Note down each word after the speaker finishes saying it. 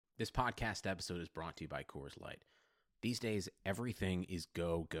This podcast episode is brought to you by Coors Light. These days, everything is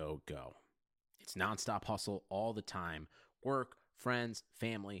go, go, go. It's nonstop hustle all the time. Work, friends,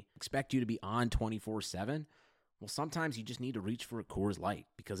 family, expect you to be on 24/7. Well, sometimes you just need to reach for a Coors Light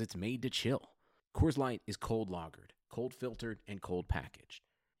because it's made to chill. Coors Light is cold lagered, cold filtered, and cold packaged.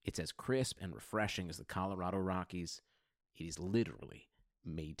 It's as crisp and refreshing as the Colorado Rockies. It is literally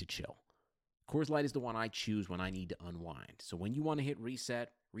made to chill. Coors Light is the one I choose when I need to unwind. So when you want to hit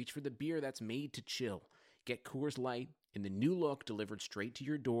reset, reach for the beer that's made to chill. Get Coors Light in the new look delivered straight to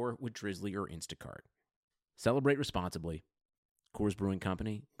your door with Drizzly or Instacart. Celebrate responsibly. Coors Brewing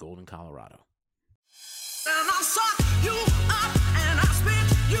Company, Golden, Colorado. And I'll suck you up and I'll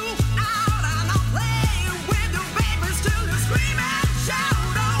spit you out and I'll play with your babies till you scream and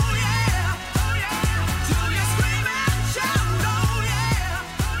shout, oh yeah, till you scream and shout, oh yeah,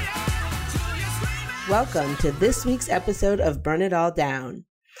 till you scream and Welcome to this week's episode of Burn It All Down.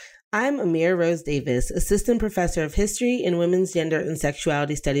 I'm Amira Rose Davis, Assistant Professor of History and Women's Gender and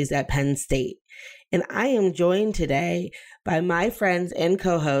Sexuality Studies at Penn State. And I am joined today by my friends and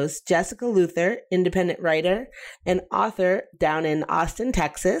co-hosts, Jessica Luther, independent writer and author down in Austin,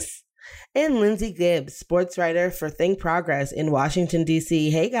 Texas, and Lindsay Gibbs, sports writer for Think Progress in Washington, D.C.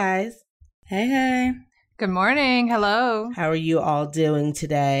 Hey, guys. Hey. Good morning. Hello. How are you all doing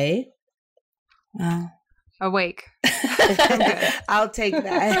today? Well, Awake. I'll take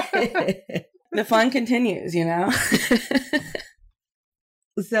that. the fun continues, you know?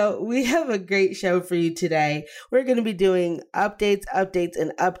 So we have a great show for you today. We're going to be doing updates,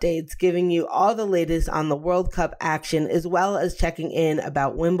 giving you all the latest on the World Cup action, as well as checking in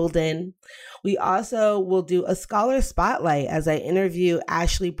about Wimbledon. We also will do a scholar spotlight as I interview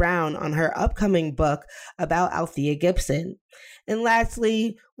Ashley Brown on her upcoming book about Althea Gibson. And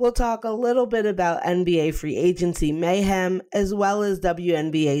lastly, we'll talk a little bit about NBA free agency mayhem, as well as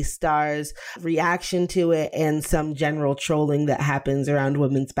WNBA stars' reaction to it and some general trolling that happens around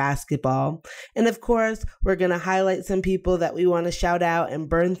women's basketball. And of course, we're going to highlight some people that we want to shout out and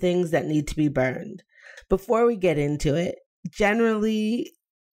burn things that need to be burned. Before we get into it, generally,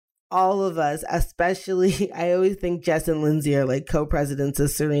 all of us, especially, I always think Jess and Lindsay are like co-presidents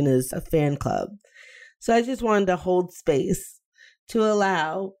of Serena's fan club. So I just wanted to hold space to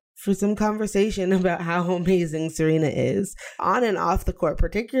allow for some conversation about how amazing Serena is on and off the court,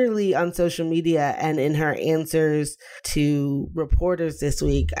 particularly on social media and in her answers to reporters this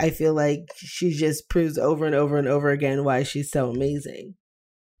week. I feel like she just proves over and over and over again why she's so amazing.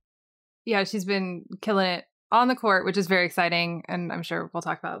 Yeah, she's been killing it on the court, which is very exciting, and I'm sure we'll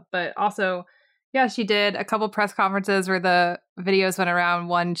talk about. But also, yeah, she did a couple press conferences where the videos went around.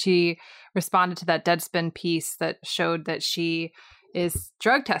 One, she responded to that Deadspin piece that showed that she is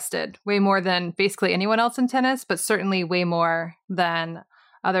drug tested way more than basically anyone else in tennis, but certainly way more than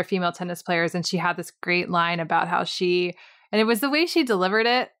other female tennis players. And she had this great line about how and it was the way she delivered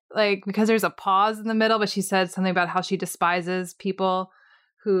it, like, because there's a pause in the middle, but she said something about how she despises people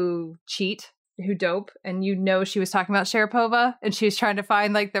who cheat, who dope. And she was talking about Sharapova, and she was trying to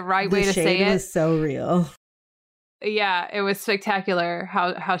find like the right way to say it. The shade was so real. Yeah, it was spectacular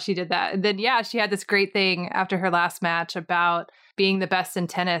how she did that. And then, yeah, she had this great thing after her last match about being the best in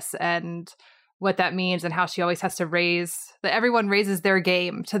tennis and what that means, and how she always has to that everyone raises their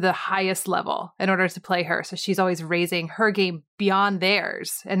game to the highest level in order to play her. So she's always raising her game beyond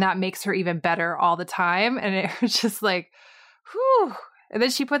theirs, and that makes her even better all the time. And it was just like, whew. And then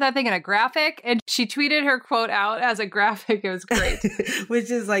she put that thing in a graphic, and she tweeted her quote out as a graphic. It was great.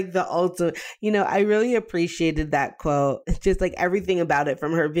 Which is like the ultimate. I really appreciated that quote. Just like everything about it,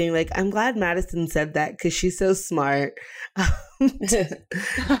 from her being like, I'm glad Madison said that because she's so smart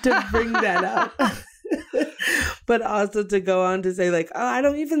to bring that up. But also to go on to say like, oh, I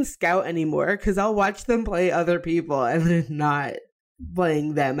don't even scout anymore because I'll watch them play other people and they're not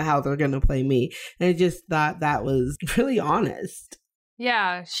playing them how they're going to play me. And I just thought that was really honest.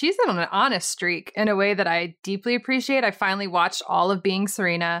 Yeah, she's on an honest streak in a way that I deeply appreciate. I finally watched all of Being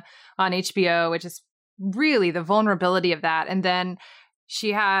Serena on HBO, which is really the vulnerability of that. And then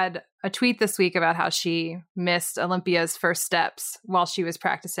she had a tweet this week about how she missed Olympia's first steps while she was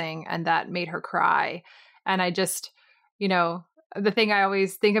practicing, and that made her cry. And I just, the thing I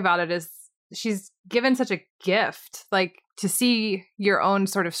always think about it is she's given such a gift, like to see your own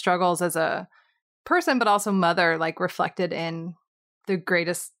sort of struggles as a person, but also mother, like reflected in the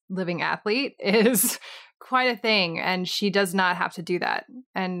greatest living athlete is quite a thing. And she does not have to do that.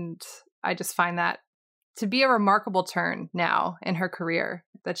 And I just find that to be a remarkable turn now in her career,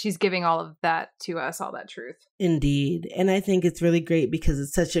 that she's giving all of that to us, all that truth. Indeed. And I think it's really great because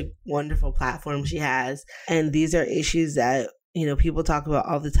it's such a wonderful platform she has. And these are issues that people talk about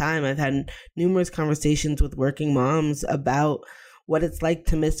all the time. I've had numerous conversations with working moms about what it's like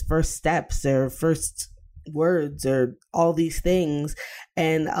to miss first steps or first words or all these things.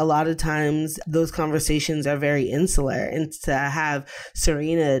 And a lot of times those conversations are very insular. And to have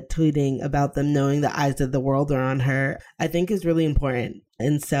Serena tweeting about them knowing the eyes of the world are on her, I think is really important.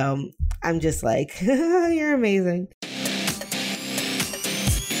 And so I'm just like, you're amazing.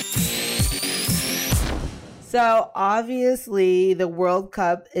 So obviously the World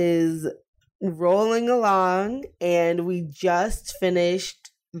Cup is rolling along and we just finished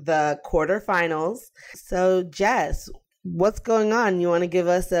the quarterfinals. So Jess, what's going on? You want to give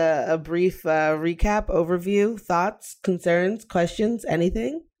us a brief recap, overview, thoughts, concerns, questions,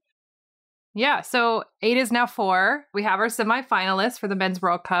 anything? Yeah, so 8 is now 4. We have our semifinalists for the Men's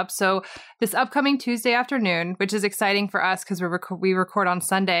World Cup. So this upcoming Tuesday afternoon, which is exciting for us because we record on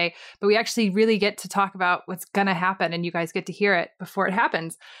Sunday, but we actually really get to talk about what's going to happen and you guys get to hear it before it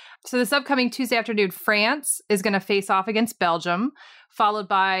happens. So this upcoming Tuesday afternoon, France is going to face off against Belgium, followed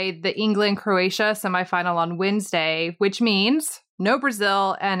by the England-Croatia semifinal on Wednesday, which means no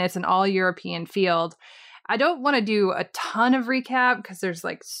Brazil, and it's an all-European field. I don't want to do a ton of recap because there's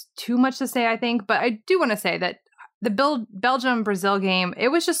like too much to say, I think, but I do want to say that the Belgium-Brazil game, it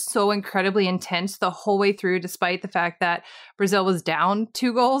was just so incredibly intense the whole way through, despite the fact that Brazil was down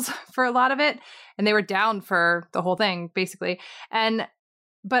 2 goals for a lot of it, and they were down for the whole thing, basically.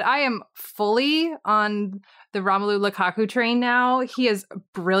 But I am fully on the Romelu Lukaku train now. He is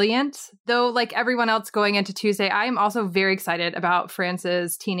brilliant. Though, like everyone else going into Tuesday, I am also very excited about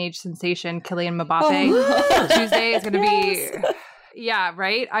France's teenage sensation, Kylian Mbappe. Oh. Tuesday is going to be... Yeah,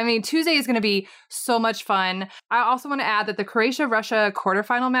 right? I mean, Tuesday is going to be so much fun. I also want to add that the Croatia-Russia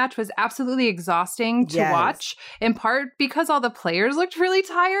quarterfinal match was absolutely exhausting to watch, in part because all the players looked really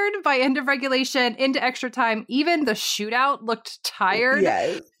tired by end of regulation, into extra time. Even the shootout looked tired.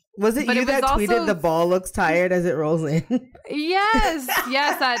 Yes. Was it But you it was that tweeted also- the ball looks tired as it rolls in? Yes,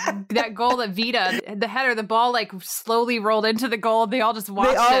 that goal that Vita, the header, the ball like slowly rolled into the goal. They all just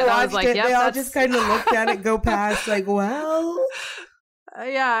watched They all it. I watched was like, it. yep, They all that's- just kind of looked at it go past like, well...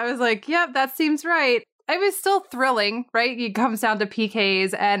 Yeah, I was like, yep, that seems right. It was still thrilling, right? It comes down to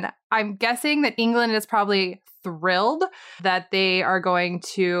PKs, and I'm guessing that England is probably thrilled that they are going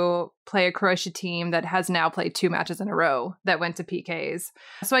to play a Croatia team that has now played 2 matches in a row that went to PKs.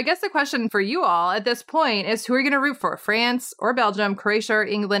 So I guess the question for you all at this point is, who are you going to root for? France or Belgium, Croatia or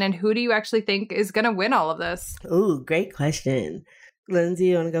England, and who do you actually think is going to win all of this? Ooh, great question. Lindsay,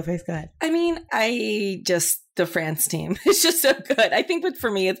 you want to go first? Go ahead. I mean, the France team is just so good. I think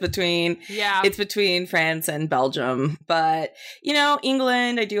for me, it's between France and Belgium. But,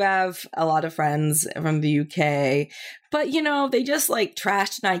 England, I do have a lot of friends from the UK. But, they just like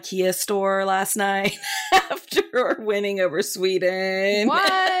trashed an IKEA store last night after winning over Sweden.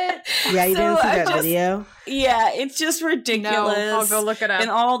 What? Yeah, you didn't see that video? Yeah, it's just ridiculous. No, I'll go look it up. And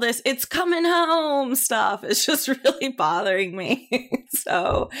all this, it's coming home stuff is just really bothering me.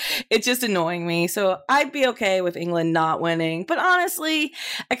 So it's just annoying me. So I'd be okay with England not winning. But honestly,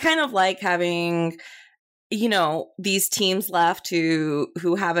 I kind of like having, these teams left who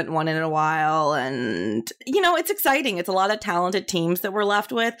haven't won in a while. And, it's exciting. It's a lot of talented teams that we're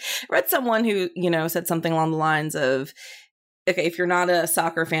left with. I read someone who, said something along the lines of, okay, if you're not a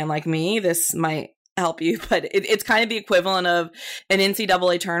soccer fan like me, this might help you, but it's kind of the equivalent of an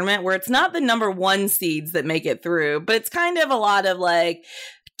NCAA tournament where it's not the number 1 seeds that make it through, but it's kind of a lot of like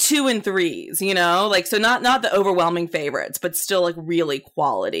 2 and 3s, like, so not the overwhelming favorites, but still like really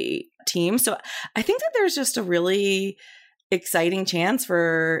quality teams. So I think that there's just a really exciting chance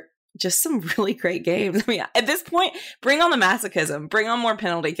for just some really great games. I mean, at this point, bring on the masochism, bring on more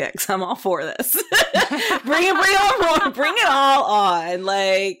penalty kicks. I'm all for this. bring it all on.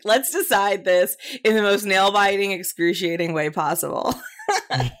 Like, let's decide this in the most nail-biting, excruciating way possible.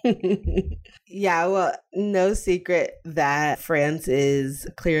 Yeah, well, no secret that France is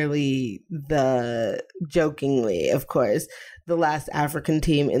clearly jokingly, of course, the last African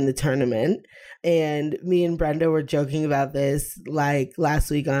team in the tournament. And me and Brenda were joking about this like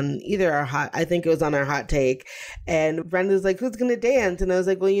last week on I think it was on our hot take. And Brenda's like, who's going to dance? And I was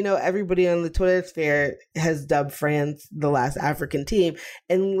like, well, everybody on the Twitter sphere has dubbed France the last African team.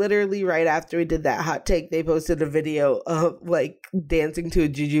 And literally right after we did that hot take, they posted a video of like dancing to a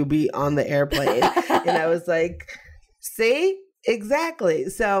Juju beat on the airplane. And I was like, see? Exactly.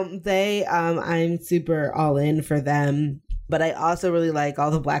 So I'm super all in for them. But I also really like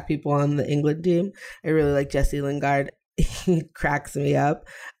all the Black people on the England team. I really like Jesse Lingard. he cracks me up.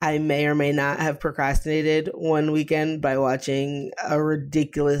 I may or may not have procrastinated one weekend by watching a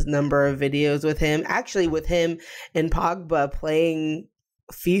ridiculous number of videos with him. Actually, with him and Pogba playing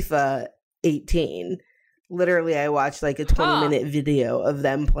FIFA 18. Literally, I watched like a 20-minute video of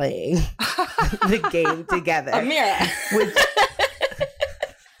them playing the game together. Amira. Which,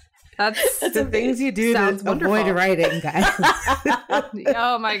 That's the things you do to sounds wonderful. avoid writing, guys.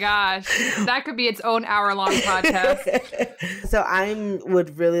 Oh my gosh. That could be its own hour-long podcast. So I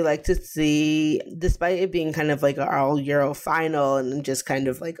would really like to see, despite it being kind of like an all-Euro final and just kind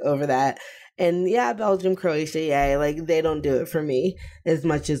of like over that. And yeah, Belgium, Croatia, yeah, like they don't do it for me as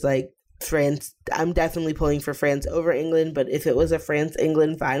much as like France. I'm definitely pulling for France over England, but if it was a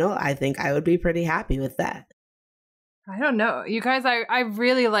France-England final, I think I would be pretty happy with that. I don't know. You guys, I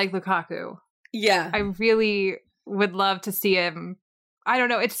really like Lukaku. Yeah. I really would love to see him. I don't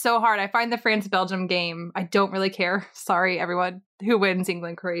know. It's so hard. I find the France-Belgium game, I don't really care. Sorry, everyone who wins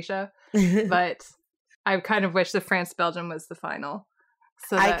England-Croatia. But I kind of wish the France-Belgium was the final.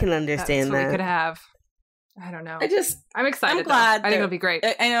 So I can understand that's what that. we could have. I don't know. I'm excited. I'm glad though. I think it'll be great.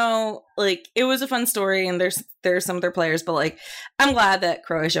 I know, like, it was a fun story, and there's some other players, but like, I'm glad that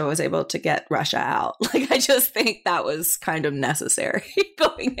Croatia was able to get Russia out. Like, I just think that was kind of necessary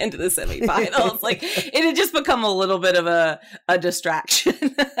going into the semifinals. Like, it had just become a little bit of a distraction,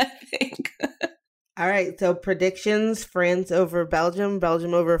 I think. All right, so predictions: France over Belgium,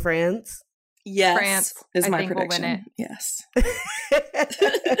 Belgium over France. Yes, France, is I my think, will win prediction. Yes.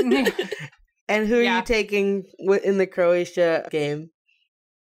 And who are Yeah. you taking in the Croatia game?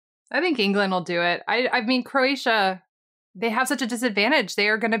 I think England will do it. I mean, Croatia, they have such a disadvantage. They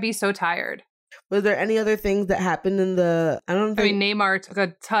are going to be so tired. Was there any other things that happened in the? I don't I think. mean, Neymar took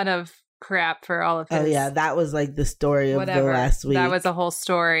a ton of crap for all of his. Oh yeah, that was like the story of whatever. the last week. That was a whole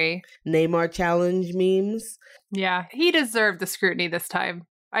story. Neymar challenge memes. Yeah, he deserved the scrutiny this time.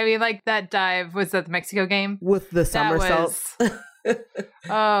 I mean, like that dive was at the Mexico game. With the That somersaults.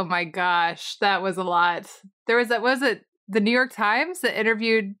 Oh my gosh, that was a lot. There was it the New York Times that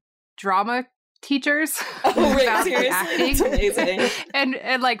interviewed drama teachers Oh, right, about seriously? acting That's amazing.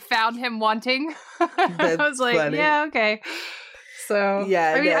 and like found him wanting. I was like, funny. yeah, okay. So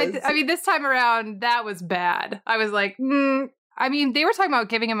Yeah, I mean, it I mean, this time around that was bad. I was like, I mean, they were talking about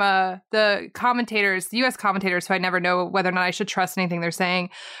giving him the commentators, the U.S. commentators, who I never know whether or not I should trust anything they're saying,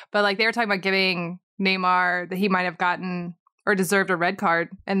 but like they were talking about giving Neymar that he might have gotten or deserved a red card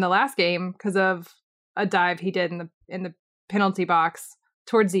in the last game because of a dive he did in the penalty box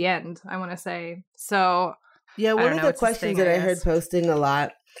towards the end, I want to say. So Yeah, I one don't of know, the it's his questions thing, that I I heard guess. posting a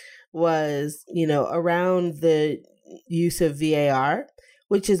lot was, around the use of VAR,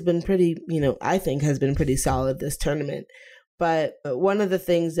 which has been pretty, I think has been pretty solid this tournament. But one of the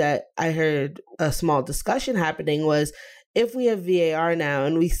things that I heard a small discussion happening was, if we have VAR now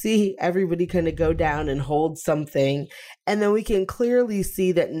and we see everybody kind of go down and hold something, and then we can clearly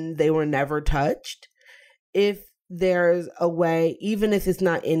see that they were never touched, if there's a way, even if it's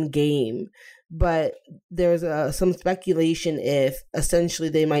not in game, but there's some speculation if essentially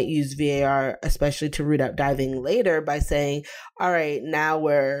they might use VAR, especially to root out diving later, by saying, all right, now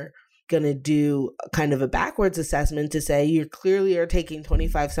we're going to do kind of a backwards assessment to say you clearly are taking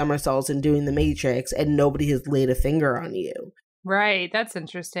 25 somersaults and doing the matrix and nobody has laid a finger on you. right, that's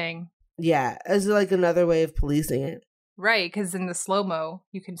interesting. Yeah, as like another way of policing it. Right, because in the slow-mo,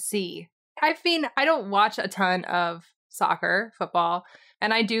 you can see. I mean, I don't watch a ton of soccer, football,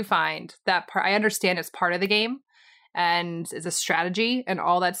 and I do find that part, I understand it's part of the game and it's a strategy and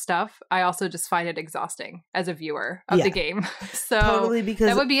all that stuff. I also just find it exhausting as a viewer of Yeah. the game. So Totally, because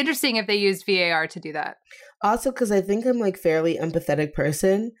that would be interesting if they used VAR to do that. also because I think I'm like fairly empathetic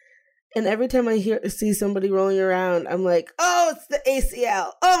person. And every time I see somebody rolling around, I'm like, oh, it's the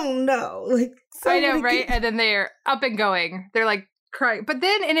ACL. Oh no. Like, I know, somebody right? And then they're up and going. They're like crying. But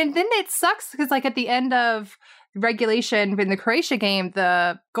then it sucks because like at the end of regulation in the Croatia game,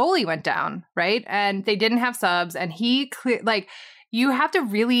 the goalie went down, right? And they didn't have subs, and you have to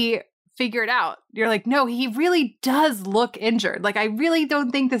really figure it out. You're like, no, he really does look injured. Like, I really don't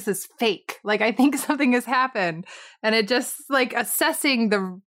think this is fake. Like, I think something has happened. And it just like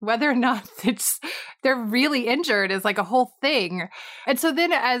assessing whether or not they're really injured is like a whole thing. And so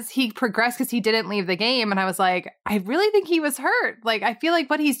then as he progressed, because he didn't leave the game, and I was like, I really think he was hurt. Like, I feel like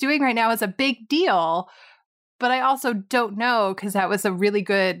what he's doing right now is a big deal. But I also don't know, because that was a really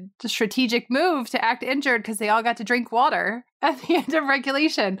good strategic move to act injured because they all got to drink water at the end of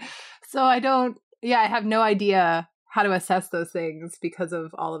regulation. So I have no idea how to assess those things because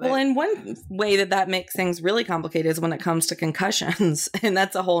of all of it. Well, and one way that makes things really complicated is when it comes to concussions, and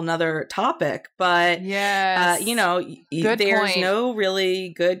that's a whole nother topic. But yes, there's point. no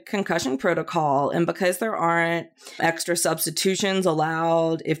really good concussion protocol, and because there aren't extra substitutions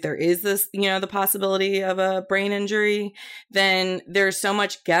allowed, if there is this, the possibility of a brain injury, then there's so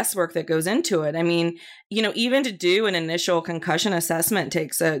much guesswork that goes into it. I mean, even to do an initial concussion assessment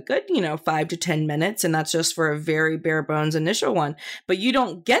takes a good, 5 to 10 minutes, and that's just for a very bare bones initial one. But you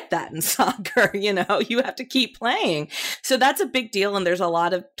don't get that in soccer, you have to keep playing. So that's a big deal. And there's a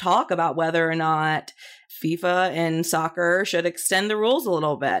lot of talk about whether or not FIFA and soccer should extend the rules a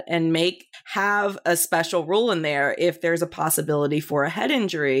little bit and have a special rule in there if there's a possibility for a head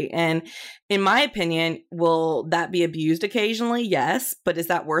injury. And in my opinion, will that be abused occasionally? Yes. But is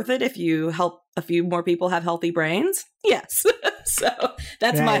that worth it if you help a few more people have healthy brains? Yes. So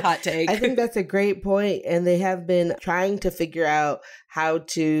that's my hot take. I think that's a great point. And they have been trying to figure out how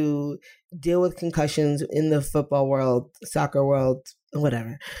to deal with concussions in the football world, soccer world,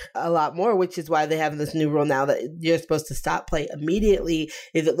 whatever, a lot more, which is why they have this new rule now that you're supposed to stop play immediately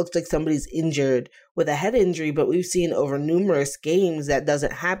if it looks like somebody's injured with a head injury. But we've seen over numerous games that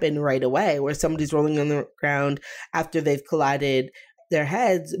doesn't happen right away, where somebody's rolling on the ground after they've collided their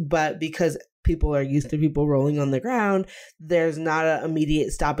heads, but because people are used to people rolling on the ground, there's not an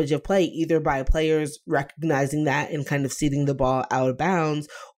immediate stoppage of play, either by players recognizing that and kind of seating the ball out of bounds,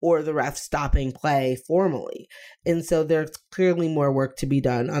 or the ref stopping play formally. And so there's clearly more work to be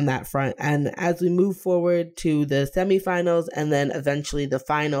done on that front. And as we move forward to the semifinals and then eventually the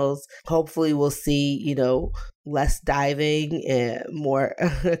finals, hopefully we'll see, less diving, more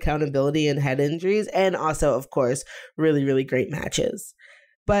accountability and head injuries, and also, of course, really, really great matches.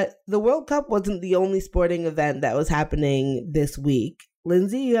 But the World Cup wasn't the only sporting event that was happening this week.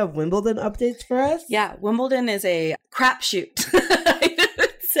 Lindsay, you have Wimbledon updates for us? Yeah, Wimbledon is a crapshoot, I would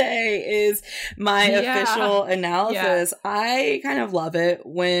say, is my official analysis. Yeah. I kind of love it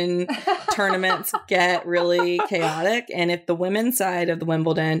when tournaments get really chaotic. And if the women's side of the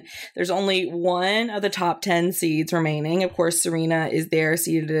Wimbledon, there's only one of the top 10 seeds remaining. Of course, Serena is there,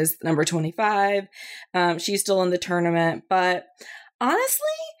 seeded as number 25. She's still in the tournament, but honestly,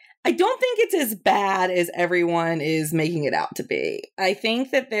 I don't think it's as bad as everyone is making it out to be. I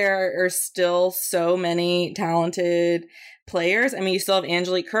think that there are still so many talented players. I mean, you still have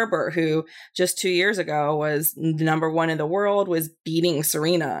Angelique Kerber, who just 2 years ago was number one in the world, was beating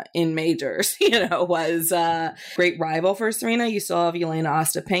Serena in majors, was a great rival for Serena. You still have Yelena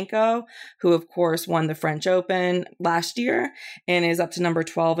Ostapenko, who of course won the French Open last year and is up to number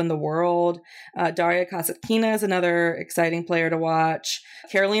 12 in the world. Daria Kasatkina is another exciting player to watch.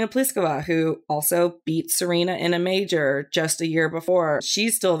 Karolina Pliskova, who also beat Serena in a major just a year before.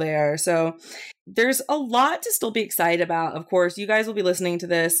 She's still there. So there's a lot to still be excited about. Of course, you guys will be listening to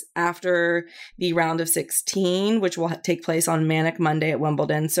this after the round of 16, which will take place on Manic Monday at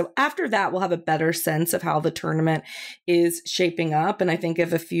Wimbledon. So after that, we'll have a better sense of how the tournament is shaping up. And I think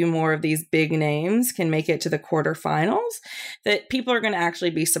if a few more of these big names can make it to the quarterfinals, that people are going to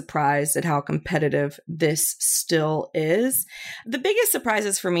actually be surprised at how competitive this still is. The biggest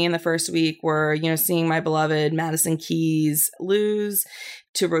surprises for me in the first week were, seeing my beloved Madison Keys lose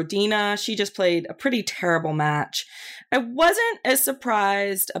to Rodina. She just played a pretty terrible match. I wasn't as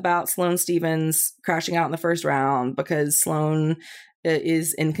surprised about Sloane Stephens crashing out in the first round because Sloane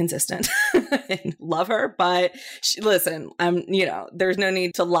is inconsistent. Love her, but listen, there's no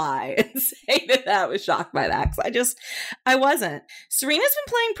need to lie and say that I was shocked by that, because I wasn't. Serena's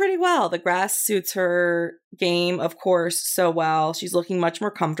been playing pretty well. The grass suits her game, of course, so well. She's looking much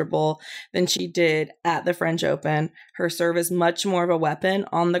more comfortable than she did at the French Open. Her serve is much more of a weapon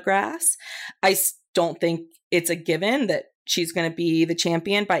on the grass. I don't think it's a given that she's going to be the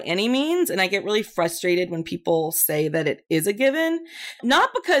champion by any means. And I get really frustrated when people say that it is a given,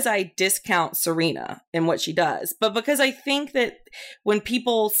 not because I discount Serena and what she does, but because I think that when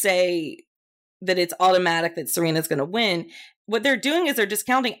people say that it's automatic that Serena's going to win, what they're doing is they're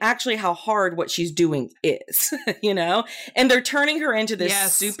discounting actually how hard what she's doing is, and they're turning her into this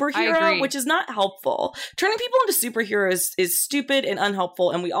superhero, which is not helpful. Turning people into superheroes is stupid and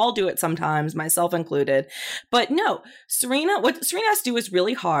unhelpful, and we all do it sometimes, myself included. But no, what Serena has to do is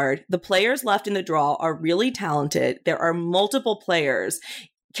really hard. The players left in the draw are really talented. There are multiple players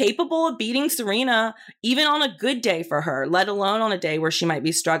capable of beating Serena, even on a good day for her, let alone on a day where she might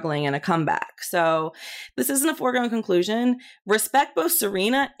be struggling in a comeback. So this isn't a foregone conclusion. Respect both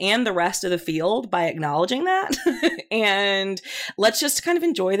Serena and the rest of the field by acknowledging that. And let's just kind of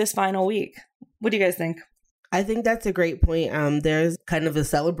enjoy this final week. What do you guys think? I think that's a great point. There's kind of a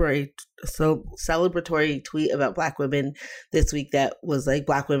So celebratory tweet about Black women this week that was like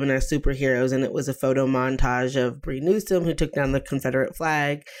Black women are superheroes, and it was a photo montage of Bree Newsom, who took down the Confederate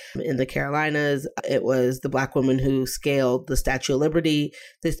flag in the Carolinas. It was the Black woman who scaled the Statue of Liberty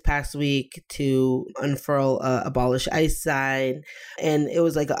this past week to unfurl a abolish ICE sign, and it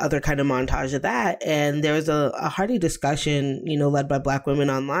was like other kind of montage of that. And there was a hearty discussion, led by Black women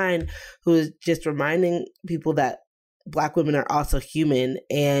online, who was just reminding people that Black women are also human,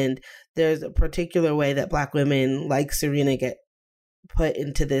 and there's a particular way that Black women like Serena get put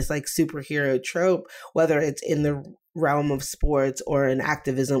into this like superhero trope, whether it's in the realm of sports or in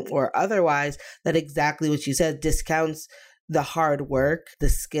activism or otherwise, that exactly what you said discounts the hard work, the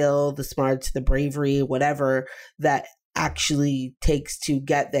skill, the smarts, the bravery, whatever that actually takes to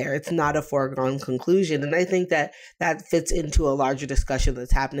get there. It's not a foregone conclusion. And I think that fits into a larger discussion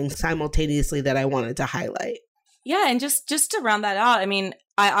that's happening simultaneously that I wanted to highlight. Yeah, and just to round that out, I mean,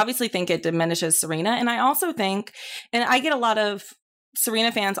 I obviously think it diminishes Serena, and I also think, and I get a lot of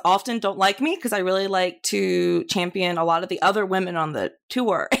Serena fans often don't like me because I really like to champion a lot of the other women on the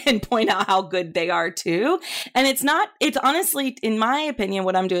tour and point out how good they are too. And it's honestly, in my opinion,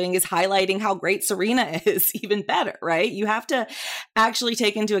 what I'm doing is highlighting how great Serena is even better, right? You have to actually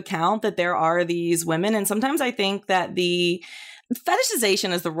take into account that there are these women, and sometimes I think that the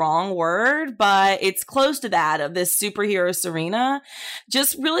fetishization is the wrong word, but it's close to that of this superhero Serena.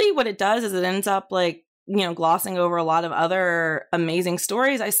 Just really what it does is it ends up like, glossing over a lot of other amazing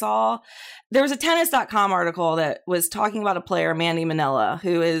stories. I saw there was a tennis.com article that was talking about a player, Mandy Minella,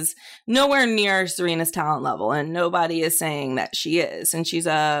 who is nowhere near Serena's talent level, and nobody is saying that she is. And she's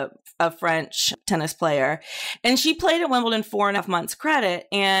a French tennis player, and she played at Wimbledon 4.5 months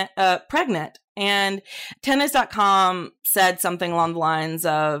pregnant. And tennis.com said something along the lines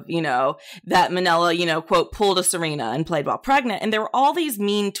of, that Minella, quote, pulled a Serena and played while pregnant. And there were all these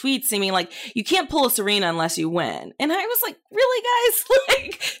mean tweets seeming like, you can't pull a Serena unless you win. And I was like, really, guys?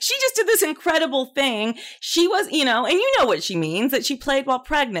 Like, she just did this incredible thing. She was, and you know what she means, that she played while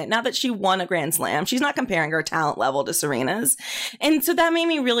pregnant, not that she won a Grand Slam. She's not comparing her talent level to Serena's. And so that made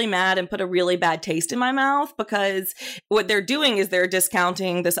me really mad and put a really bad taste in my mouth, because what they're doing is they're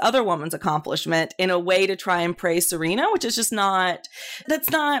discounting this other woman's accomplishment in a way to try and praise Serena, which is just we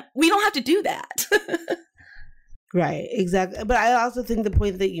don't have to do that. Right, exactly. But I also think the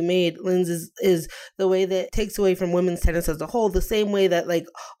point that you made, Linz, is the way that takes away from women's tennis as a whole, the same way that like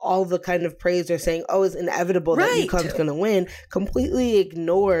all the kind of praise they're saying, oh, it's inevitable that UConn's going to win, completely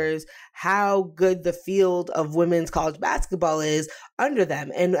ignores how good the field of women's college basketball is under them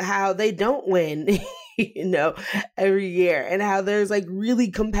and how they don't win, every year, and how there's like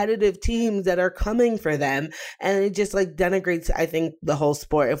really competitive teams that are coming for them. And it just like denigrates, I think, the whole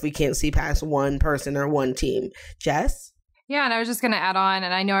sport if we can't see past one person or one team. Jess? Yeah, and I was just going to add on,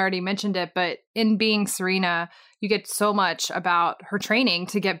 and I know I already mentioned it, but in being Serena, you get so much about her training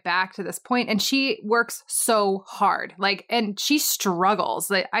to get back to this point, and she works so hard, and she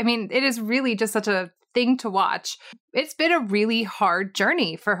struggles. I mean, it is really just such a thing to watch. It's been a really hard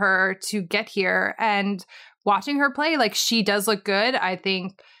journey for her to get here, and watching her play, she does look good. I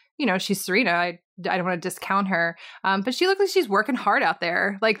think, she's Serena. I don't want to discount her, but she looks like she's working hard out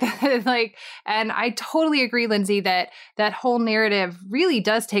there. And I totally agree, Lindsay, that whole narrative really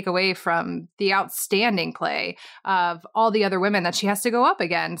does take away from the outstanding play of all the other women that she has to go up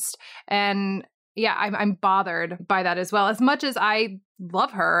against. And yeah, I'm bothered by that as well. As much as I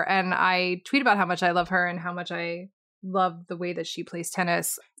love her, and I tweet about how much I love her and how much I love the way that she plays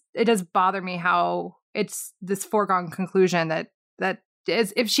tennis, it does bother me how it's this foregone conclusion that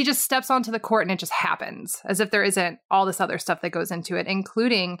is if she just steps onto the court and it just happens, as if there isn't all this other stuff that goes into it,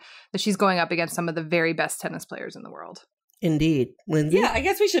 including that she's going up against some of the very best tennis players in the world. Indeed. Lindsay? Yeah, I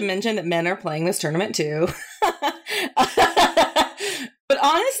guess we should mention that men are playing this tournament too. But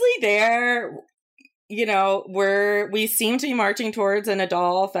honestly, we seem to be marching towards a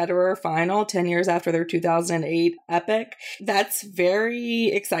Nadal-Federer final 10 years after their 2008 epic. That's very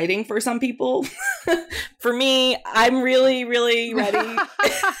exciting for some people. For me, I'm really, really ready.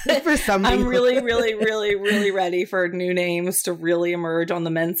 For some people. I'm really, really, really, really ready for new names to really emerge on the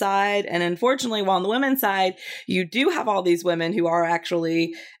men's side. And unfortunately, while on the women's side, you do have all these women who are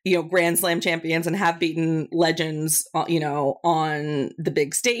actually, Grand Slam champions and have beaten legends, on the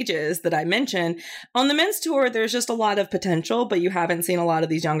big stages that I mentioned. On the men's tour, there's just a lot of potential, but you haven't seen a lot of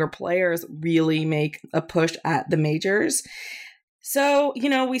these younger players really make a push at the majors. So,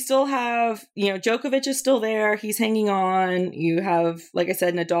 we still have, Djokovic is still there. He's hanging on. You have, like I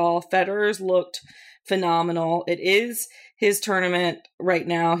said, Nadal. Federer's looked phenomenal. It is his tournament right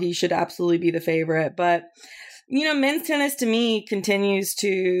now. He should absolutely be the favorite. But, Men's tennis to me continues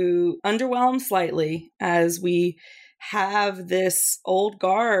to underwhelm slightly as we have this old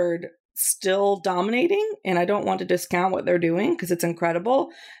guard still dominating. And I don't want to discount what they're doing because it's incredible,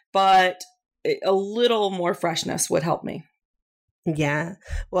 but a little more freshness would help me. Yeah.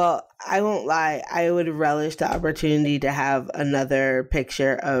 Well, I won't lie. I would relish the opportunity to have another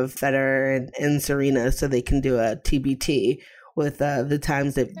picture of Federer and Serena so they can do a TBT with the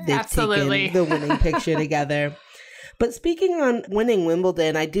times that they've Absolutely. taken the winning picture together. But speaking on winning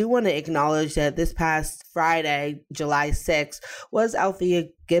Wimbledon, I do want to acknowledge that this past Friday, July 6th, was Althea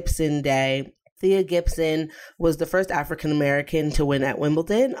Gibson Day. Thea Gibson was the first African American to win at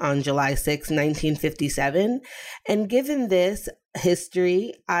Wimbledon on July 6, 1957. And given this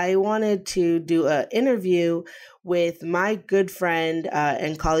history, I wanted to do an interview with my good friend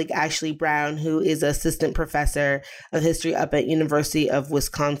and colleague Ashley Brown, who is assistant professor of history up at University of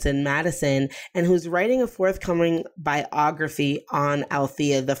Wisconsin-Madison, and who's writing a forthcoming biography on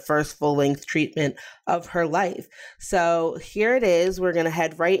Althea, the first full-length treatment of her life. So here it is. We're going to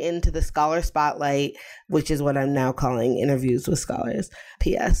head right into the Scholar Spotlight, which is what I'm now calling interviews with scholars.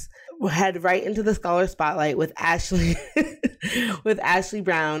 P.S. We'll head right into the Scholar Spotlight with Ashley with Ashley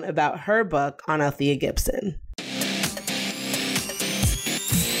Brown about her book on Althea Gibson.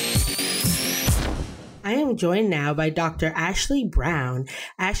 I am joined now by Dr. Ashley Brown.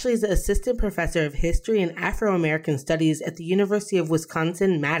 Ashley is the assistant professor of history and Afro-American studies at the University of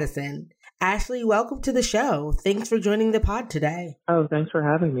Wisconsin-Madison. Ashley, welcome to the show. Thanks for joining the pod today. Oh, thanks for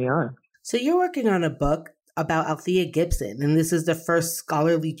having me on. So you're working on a book about Althea Gibson, and this is the first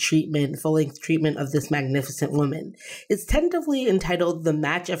scholarly treatment, full-length treatment of this magnificent woman. It's tentatively entitled The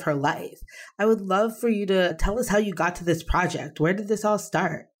Match of Her Life. I would love for you to tell us how you got to this project. Where did this all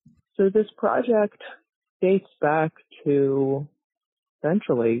start? So this project dates back to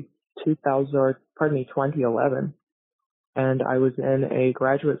essentially 2011. And I was in a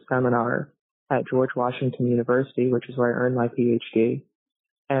graduate seminar at George Washington University, which is where I earned my PhD.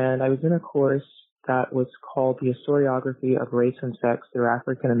 And I was in a course that was called The Historiography of Race and Sex Through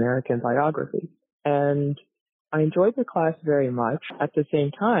African American Biography. And I enjoyed the class very much. At the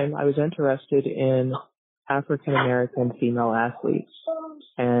same time, I was interested in African American female athletes.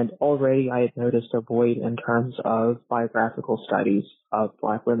 And already I had noticed a void in terms of biographical studies of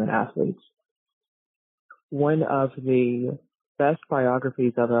Black women athletes. One of the best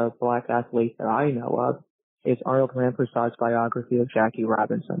biographies of a Black athlete that I know of is Arnold Rampersaud's biography of Jackie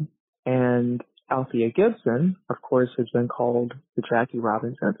Robinson. And Althea Gibson, of course, has been called the Jackie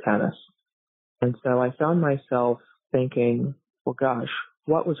Robinson of tennis. And so I found myself thinking, well, gosh,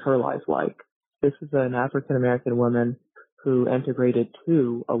 what was her life like? This is an African-American woman who integrated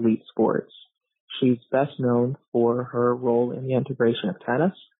two elite sports. She's best known for her role in the integration of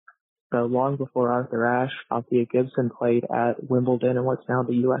tennis. So long before Arthur Ashe, Althea Gibson played at Wimbledon and what's now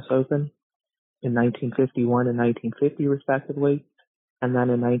the U.S. Open in 1951 and 1950, respectively. And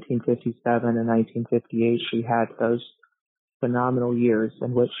then in 1957 and 1958, she had those phenomenal years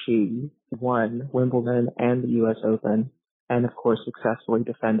in which she won Wimbledon and the U.S. Open and, of course, successfully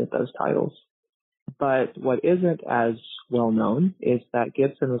defended those titles. But what isn't as well known is that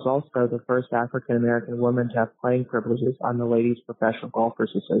Gibson was also the first African-American woman to have playing privileges on the Ladies Professional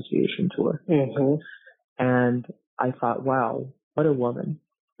Golfers Association Tour. Mm-hmm. And I thought, wow, what a woman.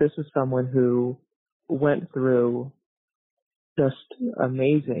 This is someone who went through just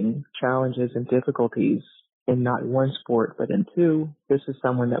amazing challenges and difficulties in not one sport, but in two. This is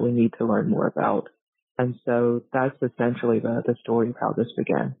someone that we need to learn more about. And so that's essentially the story of how this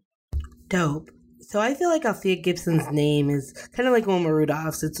began. Dope. So I feel like Althea Gibson's name is kind of like Wilma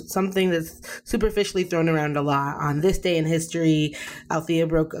Rudolph's. It's something that's superficially thrown around a lot. On this day in history, Althea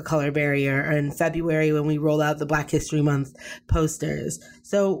broke a color barrier in February when we roll out the Black History Month posters.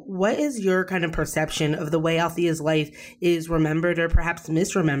 So what is your kind of perception of the way Althea's life is remembered or perhaps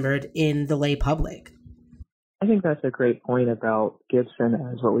misremembered in the lay public? I think that's a great point about Gibson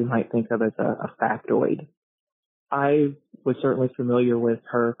as what we might think of as a factoid. I was certainly familiar with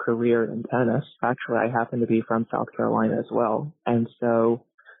her career in tennis. Actually, I happen to be from South Carolina as well. And so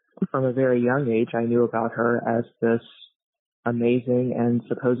from a very young age, I knew about her as this amazing and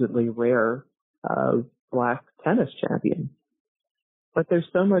supposedly rare Black tennis champion. But there's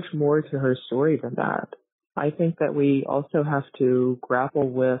so much more to her story than that. I think that we also have to grapple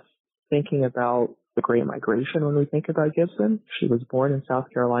with thinking about the Great Migration when we think about Gibson. She was born in South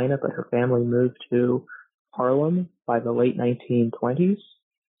Carolina, but her family moved to Harlem by the late 1920s.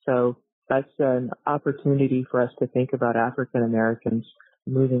 So that's an opportunity for us to think about African Americans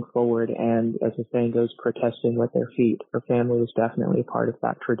moving forward and, as the saying goes, protesting with their feet. Her family was definitely a part of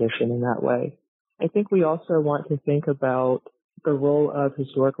that tradition in that way. I think we also want to think about the role of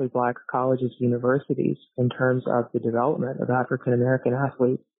historically black colleges and universities in terms of the development of African American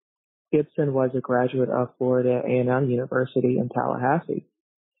athletes. Gibson was a graduate of Florida A&M University in Tallahassee,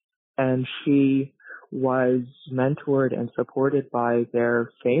 and she was mentored and supported by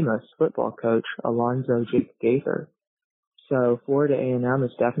their famous football coach, Alonzo Jake Gaither. So Florida A&M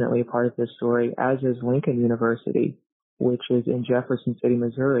is definitely a part of this story, as is Lincoln University, which is in Jefferson City,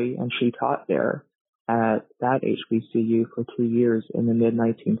 Missouri, and she taught there at that HBCU for 2 years in the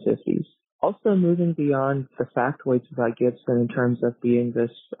mid-1950s. Also moving beyond the factoids about Gibson in terms of being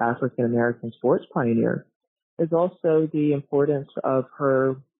this African-American sports pioneer is also the importance of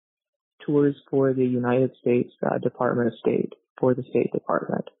her tours for the United States Department of State, for the State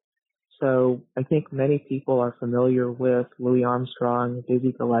Department. So I think many people are familiar with Louis Armstrong,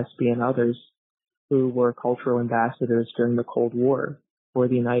 Dizzy Gillespie, and others who were cultural ambassadors during the Cold War for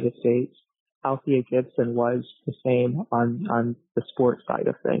the United States. Althea Gibson was the same on the sports side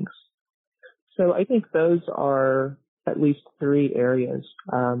of things. So I think those are at least three areas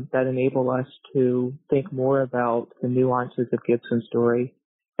that enable us to think more about the nuances of Gibson's story,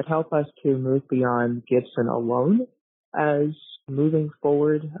 that help us to move beyond Gibson alone as moving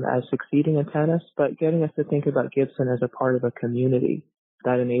forward, as succeeding in tennis, but getting us to think about Gibson as a part of a community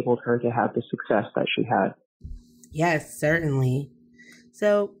that enabled her to have the success that she had. Yes, certainly.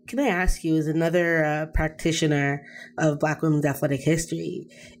 So, can I ask you, as another practitioner of Black women's athletic history,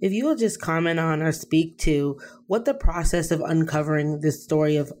 if you will just comment on or speak to what the process of uncovering this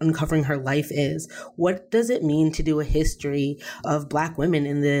story, of uncovering her life is? What does it mean to do a history of Black women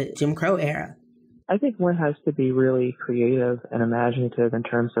in the Jim Crow era? I think one has to be really creative and imaginative in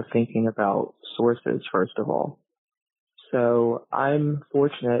terms of thinking about sources, first of all. So I'm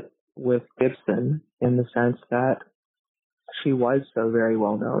fortunate with Gibson in the sense that she was so very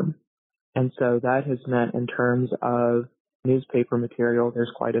well known. And so that has meant in terms of newspaper material,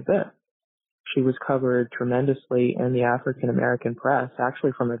 there's quite a bit. She was covered tremendously in the African American press,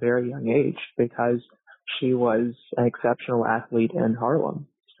 actually from a very young age, because she was an exceptional athlete in Harlem.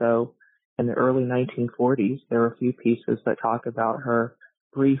 So in the early 1940s, there are a few pieces that talk about her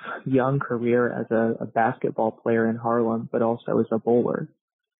brief young career as a basketball player in Harlem, but also as a bowler.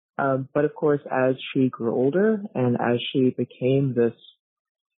 But of course, as she grew older and as she became this,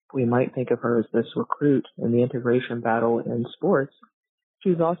 we might think of her as this recruit in the integration battle in sports,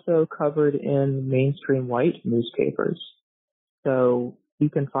 she was also covered in mainstream white newspapers. So you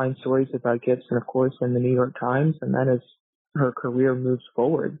can find stories about Gibson, of course, in the New York Times, and then as her career moves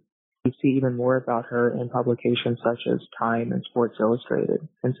forward, you see even more about her in publications such as Time and Sports Illustrated.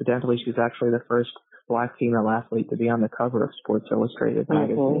 Incidentally, she's actually the first Black female athlete to be on the cover of Sports Illustrated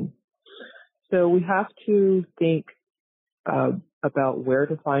magazine. So we have to think about where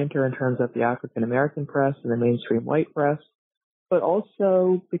to find her in terms of the African American press and the mainstream white press, but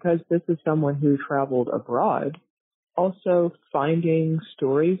also because this is someone who traveled abroad, also finding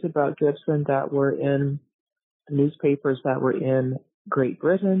stories about Gibson that were in newspapers that were in Great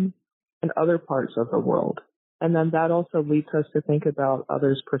Britain and other parts of the world. And then that also leads us to think about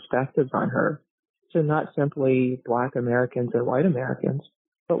others' perspectives on her. So not simply Black Americans and white Americans,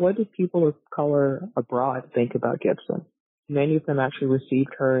 but what did people of color abroad think about Gibson? Many of them actually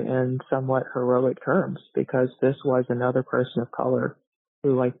received her in somewhat heroic terms because this was another person of color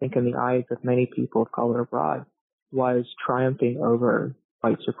who, I think in the eyes of many people of color abroad, was triumphing over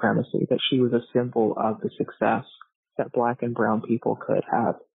white supremacy, that she was a symbol of the success that Black and brown people could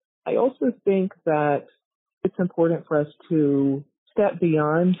have. I also think that it's important for us to step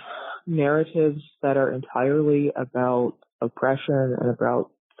beyond narratives that are entirely about oppression and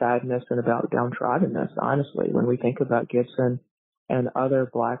about sadness and about downtroddenness, honestly, when we think about Gibson and other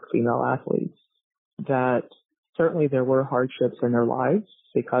Black female athletes, that certainly there were hardships in their lives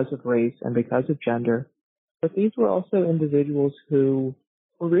because of race and because of gender, but these were also individuals who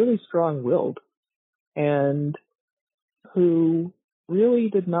were really strong-willed and who really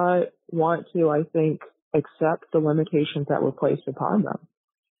did not want to, I think, accept the limitations that were placed upon them.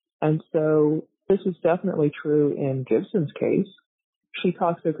 And so this is definitely true in Gibson's case. She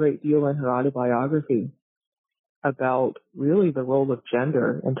talks a great deal in her autobiography about really the role of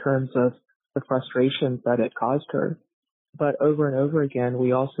gender in terms of the frustrations that it caused her. But over and over again,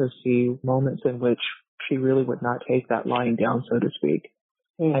 we also see moments in which she really would not take that lying down, so to speak.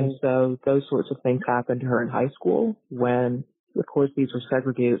 And so those sorts of things happened to her in high school when, of course, these were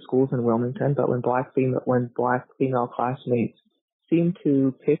segregated schools in Wilmington, but when Black female classmates seemed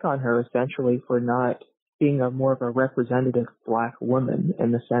to pick on her essentially for not being more of a representative Black woman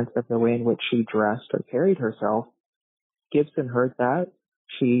in the sense of the way in which she dressed or carried herself, Gibson heard that.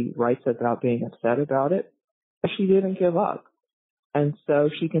 She writes about being upset about it, but she didn't give up. And so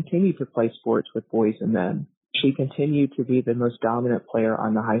she continued to play sports with boys and men. She continued to be the most dominant player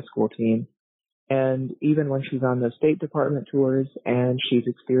on the high school team. And even when she's on the State Department tours and she's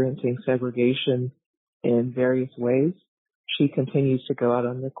experiencing segregation in various ways, she continues to go out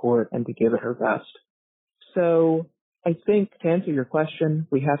on the court and to give it her best. So I think to answer your question,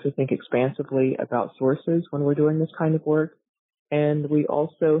 we have to think expansively about sources when we're doing this kind of work. And we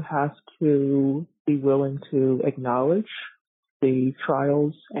also have to be willing to acknowledge the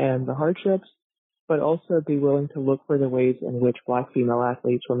trials and the hardships, but also be willing to look for the ways in which Black female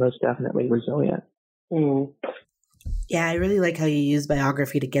athletes were most definitely resilient. Yeah, I really like how you use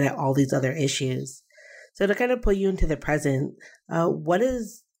biography to get at all these other issues. So to kind of pull you into the present, what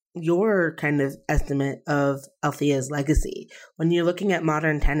is your kind of estimate of Althea's legacy? When you're looking at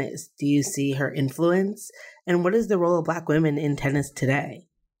modern tennis, do you see her influence? And what is the role of Black women in tennis today?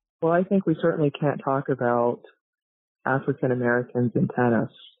 Well, I think we certainly can't talk about African Americans in tennis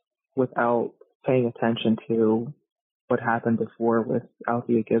without paying attention to what happened before with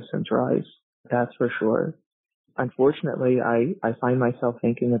Althea Gibson's rise. That's for sure. Unfortunately, I find myself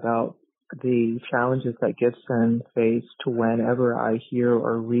thinking about the challenges that Gibson faced whenever I hear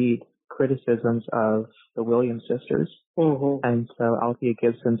or read criticisms of the Williams sisters. And so Althea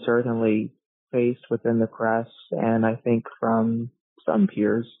Gibson certainly faced within the press, and I think from some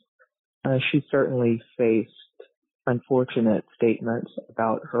peers, she certainly faced unfortunate statements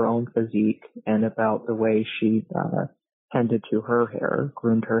about her own physique and about the way she tended to her hair,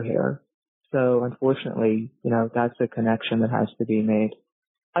 groomed her hair. So unfortunately, that's a connection that has to be made.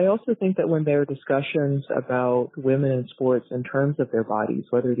 I also think that when there are discussions about women in sports in terms of their bodies,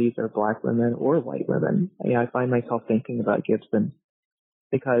 whether these are Black women or white women, I find myself thinking about Gibson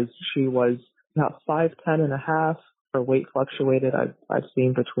because she was about 5'10" and a half. Her weight fluctuated. I've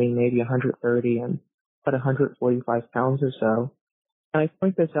seen between maybe 130 and about 145 pounds or so. And I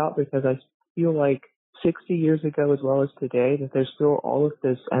point this out because I feel like 60 years ago as well as today that there's still all of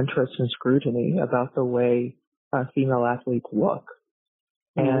this interest and scrutiny about the way female athletes look.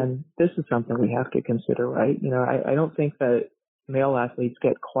 And this is something we have to consider, right? I don't think that male athletes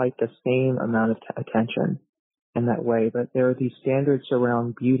get quite the same amount of attention in that way, but there are these standards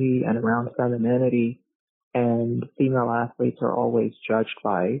around beauty and around femininity, and female athletes are always judged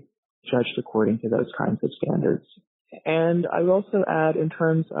according to those kinds of standards. And I would also add in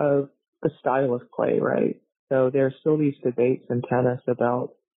terms of the style of play, right? So there are still these debates in tennis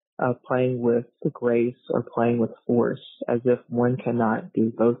about playing with grace or playing with force, as if one cannot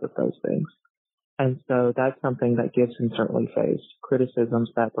do both of those things. And so that's something that Gibson certainly faced, criticisms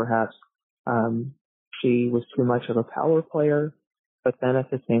that perhaps she was too much of a power player, but then at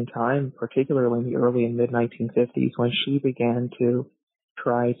the same time, particularly in the early and mid-1950s, when she began to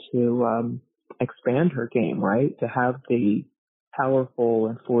try to expand her game, right, to have the powerful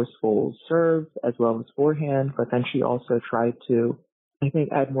and forceful serve as well as forehand, but then she also tried to, I think,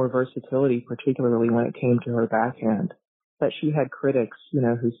 add more versatility, particularly when it came to her backhand, that she had critics,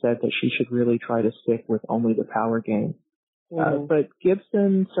 who said that she should really try to stick with only the power game. But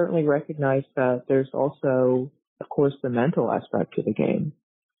Gibson certainly recognized that there's also, of course, the mental aspect to the game.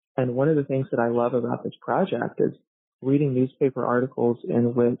 And one of the things that I love about this project is reading newspaper articles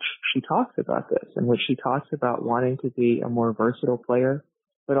in which she talks about this, in which she talks about wanting to be a more versatile player,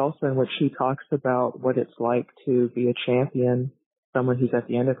 but also in which she talks about what it's like to be a champion, someone who's at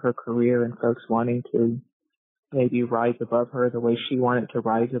the end of her career and folks wanting to maybe rise above her the way she wanted to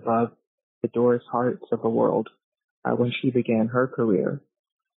rise above the Doris Harts of the world when she began her career.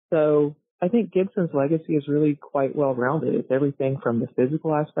 So I think Gibson's legacy is really quite well-rounded. It's everything from the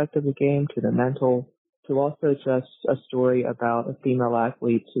physical aspect of the game to the mental, to also just a story about a female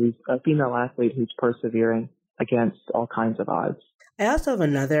athlete who's persevering against all kinds of odds. I also have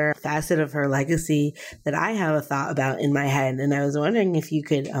another facet of her legacy that I have a thought about in my head, and I was wondering if you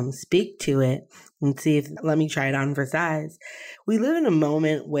could speak to it and see if, let me try it on for size. We live in a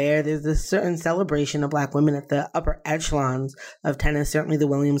moment where there's a certain celebration of Black women at the upper echelons of tennis, certainly the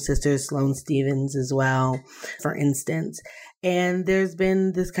Williams sisters, Sloane Stephens as well, for instance. And there's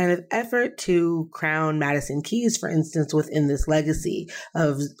been this kind of effort to crown Madison Keys, for instance, within this legacy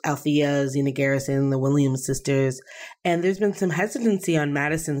of Althea, Zina Garrison, the Williams sisters. And there's been some hesitancy on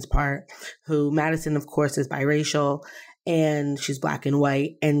Madison's part, Madison, of course, is biracial and she's Black and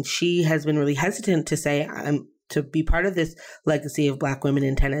white. And she has been really hesitant to say, to be part of this legacy of Black women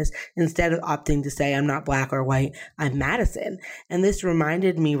in tennis instead of opting to say, I'm not Black or white, I'm Madison. And this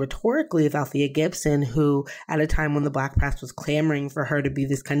reminded me rhetorically of Althea Gibson, who at a time when the Black press was clamoring for her to be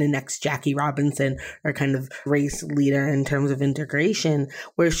this kind of next Jackie Robinson or kind of race leader in terms of integration,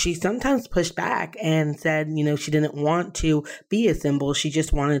 where she sometimes pushed back and said, you know, she didn't want to be a symbol. She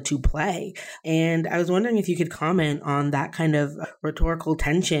just wanted to play. And I was wondering if you could comment on that kind of rhetorical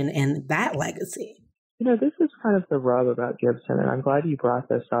tension and that legacy. You know, this is kind of the rub about Gibson, and I'm glad you brought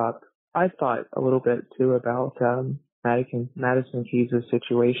this up. I've thought a little bit, too, about Madison Keys'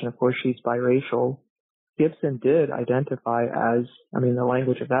 situation. Of course, she's biracial. Gibson did identify as, the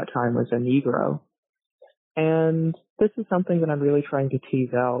language of that time was a Negro. And this is something that I'm really trying to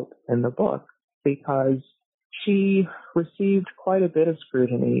tease out in the book, because she received quite a bit of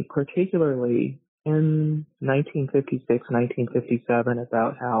scrutiny, particularly in 1956, 1957,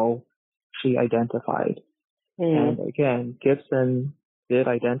 about how she identified. And again, Gibson did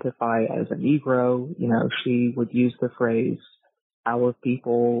identify as a Negro. You know, she would use the phrase, our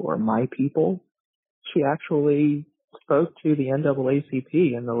people or my people. She actually spoke to the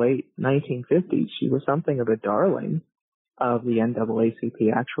NAACP in the late 1950s. She was something of a darling of the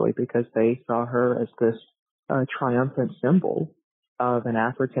NAACP, actually, because they saw her as this triumphant symbol of an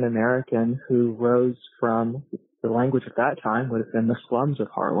African American who rose from the language at that time would have been the slums of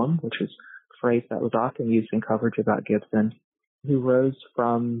Harlem, which is a phrase that was often used in coverage about Gibson, who rose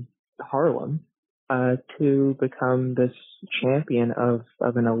from Harlem to become this champion of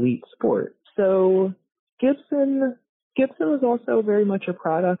an elite sport. So Gibson was also very much a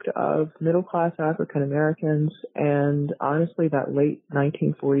product of middle-class African Americans, and honestly, that late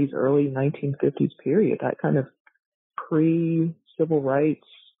 1940s, early 1950s period, that kind of pre-civil rights,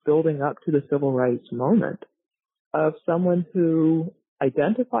 building up to the civil rights moment, of someone who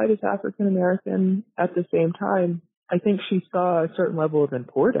identified as African American. At the same time, I think she saw a certain level of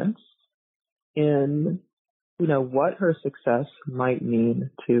importance in, you know, what her success might mean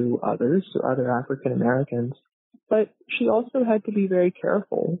to others, to other African Americans. But she also had to be very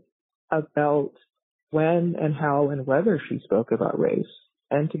careful about when and how and whether she spoke about race.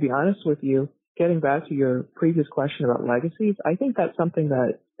 And to be honest with you, getting back to your previous question about legacies, I think that's something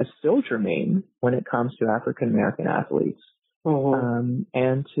that is still germane when it comes to African American athletes,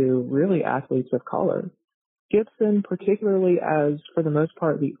 and to really athletes of color. Gibson, particularly as, for the most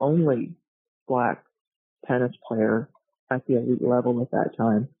part, the only Black tennis player at the elite level at that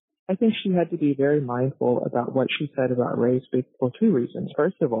time, I think she had to be very mindful about what she said about race for two reasons.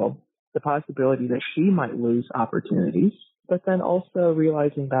 First of all, the possibility that she might lose opportunities, but then also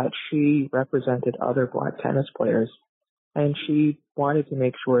realizing that she represented other Black tennis players, and she wanted to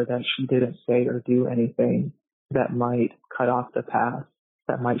make sure that she didn't say or do anything that might cut off the path,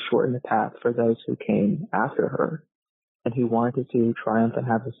 that might shorten the path for those who came after her and who wanted to triumph and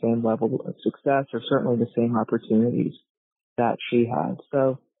have the same level of success, or certainly the same opportunities that she had.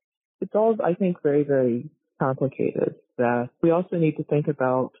 So it's all, I think, very, very complicated. That we also need to think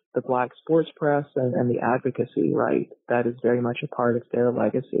about the Black sports press and the advocacy, right? That is very much a part of their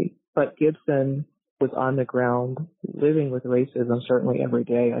legacy. But Gibson was on the ground living with racism certainly every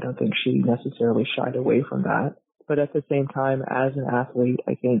day. I don't think she necessarily shied away from that. But at the same time, as an athlete,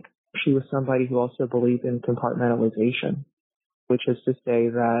 I think she was somebody who also believed in compartmentalization, which is to say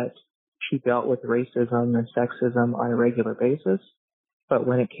that she dealt with racism and sexism on a regular basis. But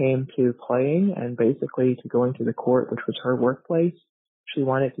when it came to playing and basically to going to the court, which was her workplace, she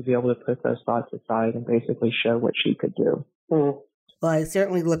wanted to be able to put those thoughts aside and basically show what she could do. Well, I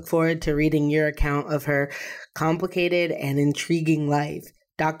certainly look forward to reading your account of her complicated and intriguing life.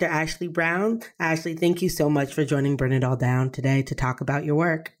 Dr. Ashley Brown. Ashley, thank you so much for joining Burn It All Down today to talk about your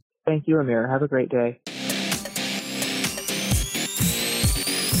work. Thank you, Amir. Have a great day.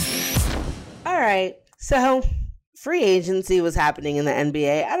 All right. So free agency was happening in the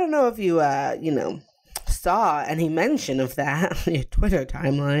NBA. I don't know if you, saw any mention of that on your Twitter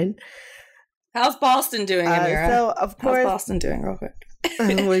timeline. How's Boston doing, Amira? So, of course. How's Boston doing, real quick?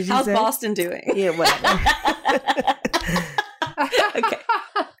 How's Boston doing? Yeah, whatever. Okay.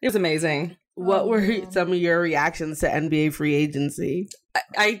 It was amazing. What were some of your reactions to NBA free agency?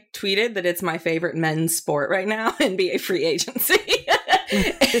 I tweeted that it's my favorite men's sport right now, NBA free agency.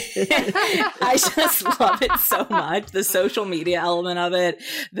 I just love it so much. The social media element of it,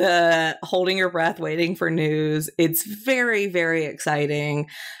 the holding your breath, waiting for news. It's very, very exciting.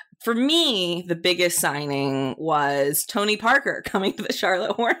 For me, the biggest signing was Tony Parker coming to the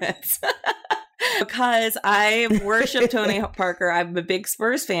Charlotte Hornets. because I worship Tony Parker. I'm a big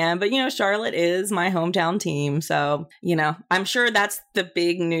Spurs fan, but Charlotte is my hometown team. So, I'm sure that's the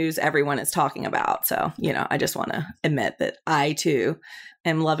big news everyone is talking about. So, I just want to admit that I too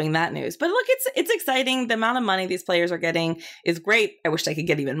am loving that news. But look, it's exciting. The amount of money these players are getting is great. I wish they could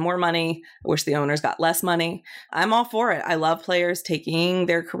get even more money. I wish the owners got less money. I'm all for it. I love players taking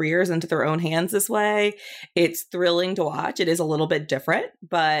their careers into their own hands this way. It's thrilling to watch. It is a little bit different,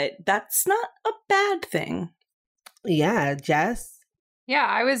 but that's not a bad thing. Yeah, Jess? Yeah,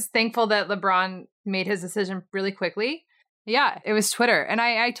 I was thankful that LeBron made his decision really quickly. Yeah, it was Twitter. And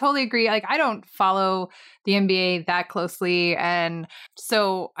I totally agree. Like, I don't follow the NBA that closely. And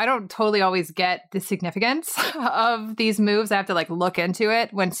so I don't totally always get the significance of these moves. I have to look into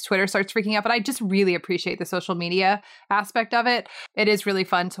it when Twitter starts freaking out. But I just really appreciate the social media aspect of it. It is really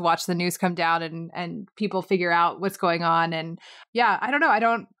fun to watch the news come down and people figure out what's going on. And yeah, I don't know.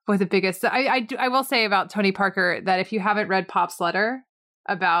 I will say about Tony Parker that if you haven't read Pop's letter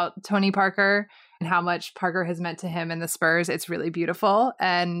about Tony Parker and how much Parker has meant to him and the Spurs, it's really beautiful.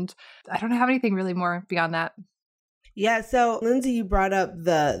 And I don't have anything really more beyond that. Yeah, so Lindsay, you brought up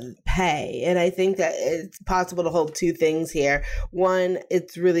the pay, and I think that it's possible to hold two things here. One,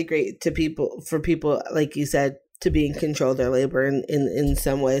 it's really great for people, like you said, to be in control of their labor in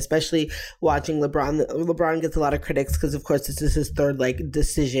some way, especially watching LeBron. LeBron gets a lot of critics because, of course, this is his third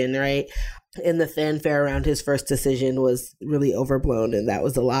decision, right? And the fanfare around his first decision was really overblown, and that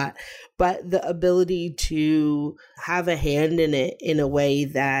was a lot. But the ability to have a hand in it in a way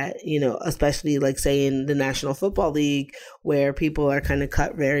that, especially say in the National Football League, where people are kind of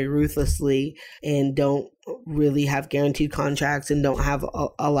cut very ruthlessly and don't really have guaranteed contracts and don't have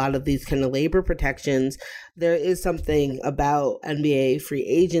a lot of these kind of labor protections, there is something about NBA free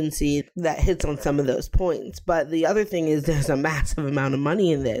agency that hits on some of those points. But the other thing is there's a massive amount of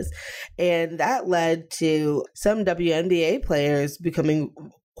money in this. And that led to some WNBA players becoming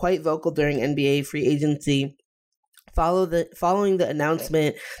quite vocal during NBA free agency following the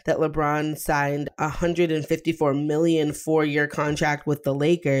announcement that LeBron signed a $154 million 4-year contract with the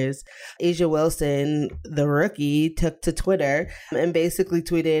Lakers. A'ja Wilson, the rookie, took to Twitter and basically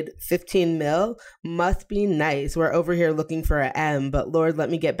tweeted, 15 mil must be nice. We're over here looking for an M, but Lord, let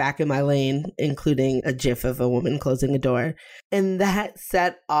me get back in my lane, including a gif of a woman closing a door. And that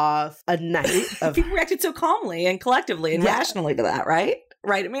set off a night of... People reacted so calmly and collectively and rationally to that, right?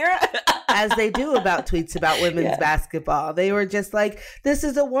 Right, Amira? As they do about tweets about women's basketball. They were just like, this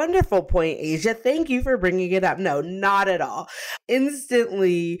is a wonderful point, A'ja. Thank you for bringing it up. No, not at all.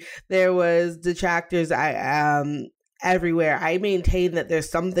 Instantly, there was detractors everywhere. I maintain that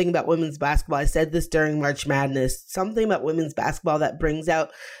there's something about women's basketball. I said this during March Madness. Something about women's basketball that brings out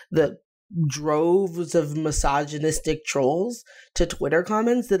the droves of misogynistic trolls to Twitter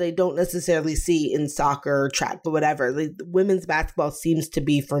comments that I don't necessarily see in soccer, track, but whatever. Women's basketball seems to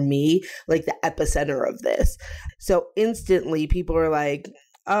be, for me, the epicenter of this. So instantly people are like,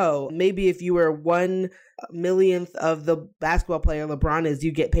 oh, maybe if you were 1/1,000,000th of the basketball player LeBron is,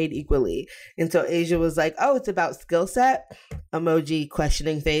 you get paid equally. And so A'ja was like, oh, it's about skill set? Emoji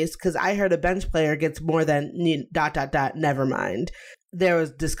questioning face. Because I heard a bench player gets more than ... Never mind. There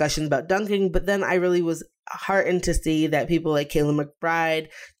was discussion about dunking, but then I really was heartened to see that people like Kayla McBride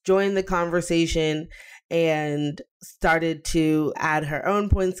joined the conversation and started to add her own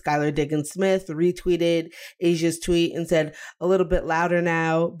points. Skylar Diggins-Smith retweeted A'ja's tweet and said, a little bit louder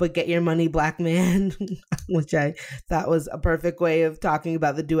now, but get your money, black man, which I thought was a perfect way of talking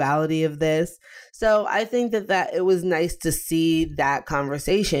about the duality of this. So I think that it was nice to see that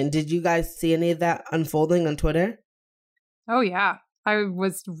conversation. Did you guys see any of that unfolding on Twitter? Oh, yeah. I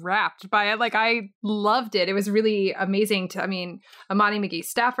was wrapped by it. I loved it. It was really amazing Imani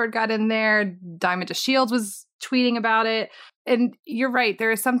McGee-Stafford got in there. Diamond DeShields was tweeting about it. And you're right. There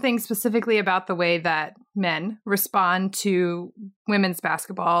is something specifically about the way that men respond to women's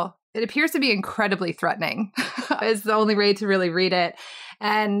basketball. It appears to be incredibly threatening is the only way to really read it.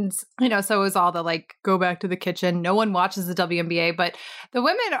 And, so it was all the go back to the kitchen. No one watches the WNBA, but the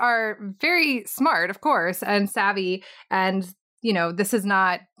women are very smart, of course, and savvy. And this is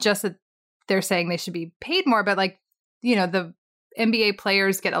not just that they're saying they should be paid more, but the NBA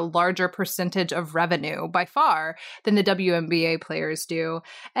players get a larger percentage of revenue by far than the WNBA players do.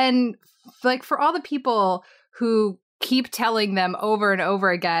 And for all the people who keep telling them over and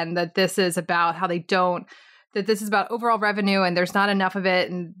over again that this is about that this is about overall revenue and there's not enough of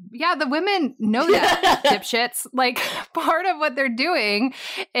it. And yeah, the women know that, dipshits. Part of what they're doing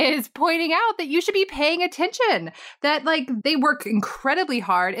is pointing out that you should be paying attention, that they work incredibly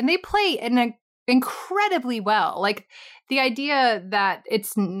hard and they play incredibly well. The idea that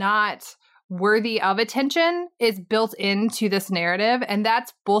it's not worthy of attention is built into this narrative, and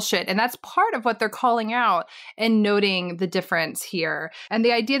that's bullshit. And that's part of what they're calling out and noting the difference here. And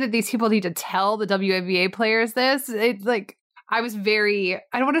the idea that these people need to tell the WNBA players this, it's like, I was very,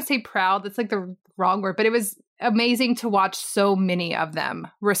 I don't want to say proud, that's like the wrong word, but it was amazing to watch so many of them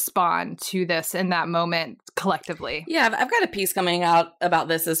respond to this in that moment collectively. Yeah, I've got a piece coming out about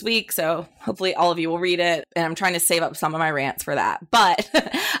this week, so hopefully all of you will read it, and I'm trying to save up some of my rants for that. But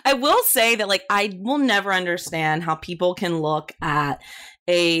I will say that, like, I will never understand how people can look at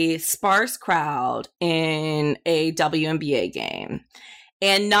a sparse crowd in a WNBA game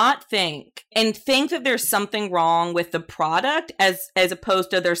and not think that there's something wrong with the product as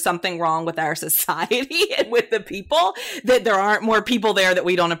opposed to there's something wrong with our society and with the people, that there aren't more people there that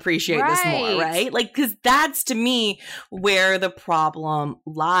we don't appreciate this more, right? Like, because that's, to me, where the problem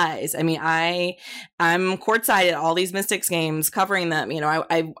lies. I mean, I'm courtside at all these Mystics games, covering them. You know,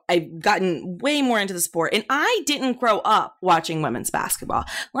 I've gotten way more into the sport, and I didn't grow up watching women's basketball.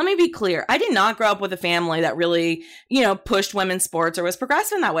 Let me be clear. I did not grow up with a family that really, you know, pushed women's sports or was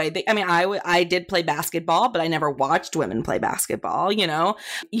progressive in that way. I did play basketball, but I never watched women play basketball. You know,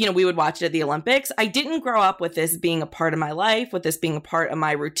 we would watch it at the Olympics. I didn't grow up with this being a part of my life, with this being a part of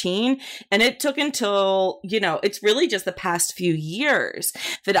my routine. And it took until, you know, it's really just the past few years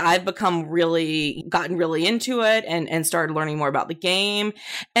that I've gotten really into it and started learning more about the game.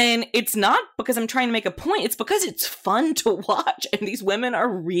 And it's not because I'm trying to make a point. It's because it's fun to watch. And these women are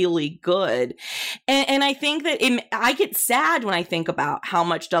really good. And I think that I get sad when I think about how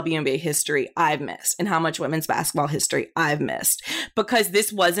much WNBA history I've missed and how much women's basketball history I've missed, because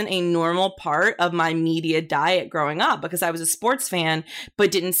this wasn't a normal part of my media diet growing up, because I was a sports fan,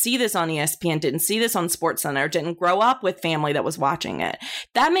 but didn't see this on ESPN, didn't see this on SportsCenter, didn't grow up with family that was watching it.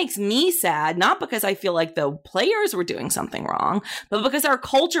 That makes me sad, not because I feel like the players were doing something wrong, but because our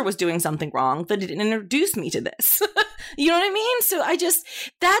culture was doing something wrong that didn't introduce me to this. You know what I mean? So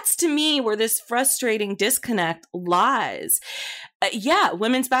that's to me where this frustrating disconnect lies. Yeah,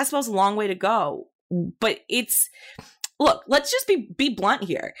 women's basketball is a long way to go, but look, let's just be blunt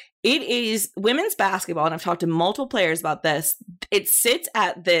here. It is women's basketball, and I've talked to multiple players about this. It sits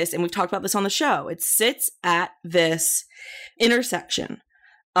at this, and we've talked about this on the show, it sits at this intersection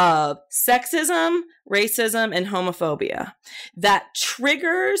of sexism, racism, and homophobia that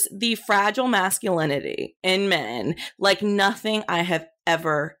triggers the fragile masculinity in men like nothing I have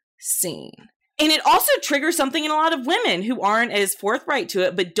ever seen. And it also triggers something in a lot of women who aren't as forthright to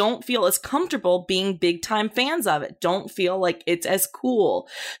it, but don't feel as comfortable being big time fans of it. Don't feel like it's as cool.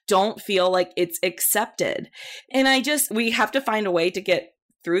 Don't feel like it's accepted. And we have to find a way to get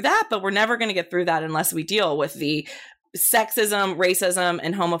through that, but we're never going to get through that unless we deal with the sexism, racism,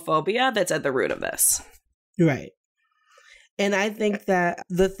 and homophobia that's at the root of this. Right. And I think that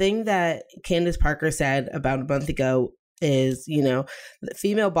the thing that Candace Parker said about a month ago is, you know,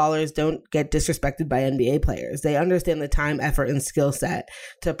 female ballers don't get disrespected by NBA players. They understand the time, effort, and skill set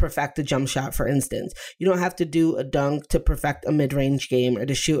to perfect a jump shot, for instance. You don't have to do a dunk to perfect a mid-range game or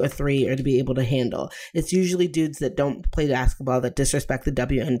to shoot a three or to be able to handle. It's usually dudes that don't play basketball that disrespect the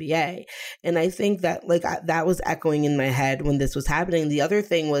WNBA. And I think that that was echoing in my head when this was happening. The other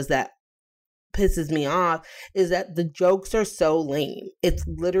thing was that pisses me off is that the jokes are so lame. It's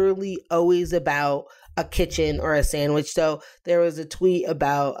literally always about a kitchen or a sandwich. So there was a tweet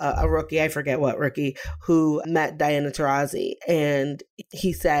about a rookie, I forget what rookie, who met Diana Taurasi, and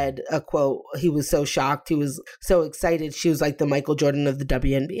he said a quote, he was so shocked, he was so excited, she was like the Michael Jordan of the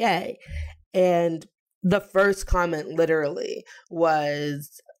WNBA. And the first comment literally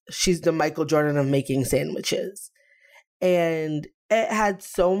was, she's the Michael Jordan of making sandwiches. And it had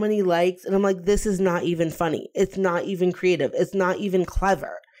so many likes, and I'm like, this is not even funny. It's not even creative. It's not even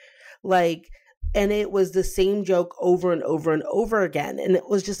clever. And it was the same joke over and over and over again. And it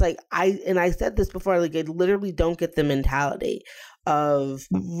was just like, I said this before, I literally don't get the mentality of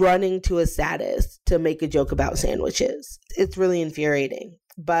running to a status to make a joke about sandwiches. It's really infuriating.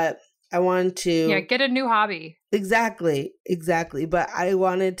 But I wanted to... get a new hobby. Exactly. But I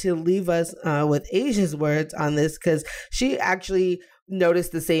wanted to leave us with Asia's words on this, because she actually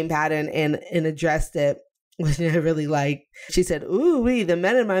noticed the same pattern and addressed it, which I really like. She said, "Ooh-wee, the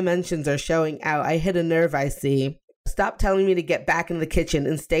men in my mentions are showing out. I hit a nerve, I see. Stop telling me to get back in the kitchen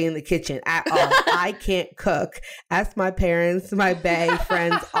and stay in the kitchen at all. I can't cook. Ask my parents, my bae,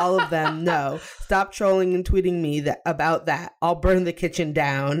 friends, all of them. No. Stop trolling and tweeting me about that. I'll burn the kitchen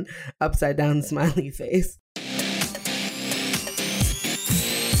down." Upside down smiley face.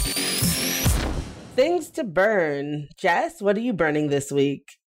 Things to burn. Jess, what are you burning this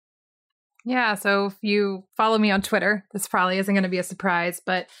week? Yeah, so if you follow me on Twitter, this probably isn't going to be a surprise,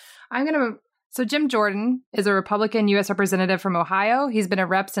 but So Jim Jordan is a Republican U.S. representative from Ohio. He's been a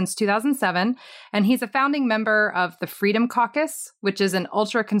rep since 2007, and he's a founding member of the Freedom Caucus, which is an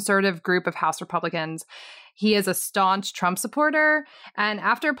ultra-conservative group of House Republicans. He is a staunch Trump supporter, and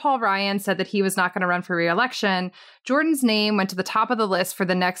after Paul Ryan said that he was not going to run for re-election, Jordan's name went to the top of the list for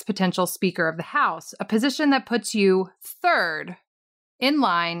the next potential Speaker of the House, a position that puts you third in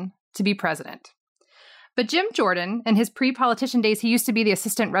line to be president. But Jim Jordan, in his pre-politician days, he used to be the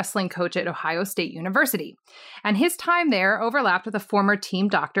assistant wrestling coach at Ohio State University, and his time there overlapped with a former team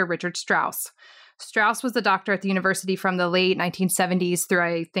doctor, Richard Strauss. Strauss was the doctor at the university from the late 1970s through,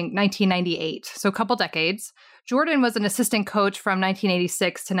 I think, 1998, so a couple decades. Jordan was an assistant coach from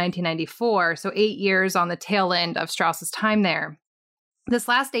 1986 to 1994, so 8 years on the tail end of Strauss's time there. This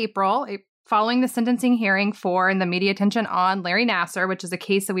last April, following the sentencing hearing for and the media attention on Larry Nassar, which is a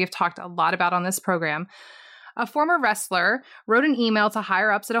case that we have talked a lot about on this program, a former wrestler wrote an email to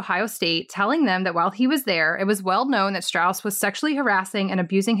higher-ups at Ohio State telling them that while he was there, it was well known that Strauss was sexually harassing and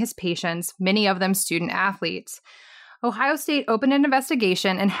abusing his patients, many of them student athletes. Ohio State opened an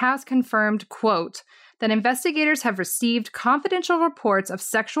investigation and has confirmed, quote, that investigators have received confidential reports of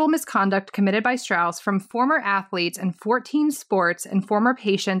sexual misconduct committed by Strauss from former athletes in 14 sports and former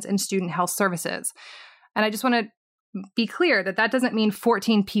patients in student health services. And I just want to be clear that that doesn't mean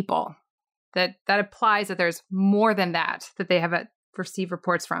 14 people. That implies that there's more than that they have received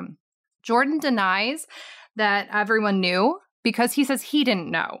reports from. Jordan denies that everyone knew because he says he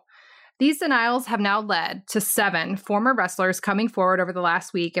didn't know. These denials have now led to 7 former wrestlers coming forward over the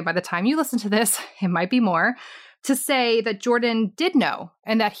last week, and by the time you listen to this, it might be more, to say that Jordan did know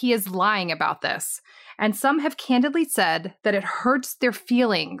and that he is lying about this. And some have candidly said that it hurts their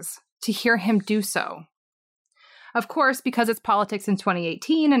feelings to hear him do so. Of course, because it's politics in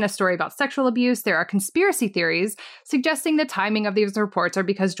 2018 and a story about sexual abuse, there are conspiracy theories suggesting the timing of these reports are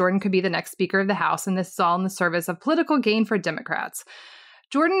because Jordan could be the next Speaker of the House, and this is all in the service of political gain for Democrats.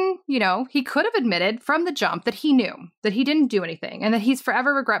 Jordan, he could have admitted from the jump that he knew, that he didn't do anything, and that he's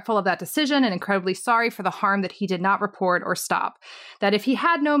forever regretful of that decision and incredibly sorry for the harm that he did not report or stop. That if he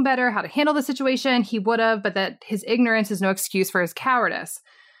had known better how to handle the situation, he would have, but that his ignorance is no excuse for his cowardice.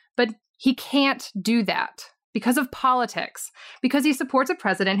 But he can't do that. Because of politics, because he supports a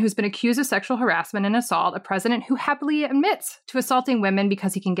president who's been accused of sexual harassment and assault, a president who happily admits to assaulting women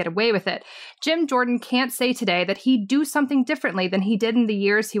because he can get away with it. Jim Jordan can't say today that he'd do something differently than he did in the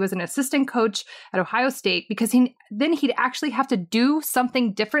years he was an assistant coach at Ohio State, because then he'd actually have to do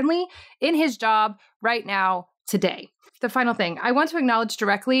something differently in his job right now, today. The final thing, I want to acknowledge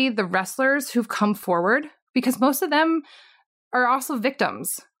directly the wrestlers who've come forward, because most of them are also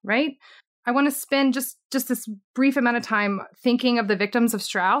victims, right? I want to spend just this brief amount of time thinking of the victims of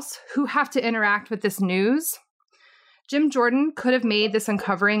Strauss who have to interact with this news. Jim Jordan could have made this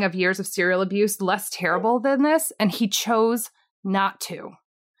uncovering of years of serial abuse less terrible than this, and he chose not to.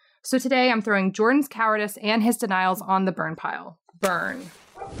 So today I'm throwing Jordan's cowardice and his denials on the burn pile. Burn.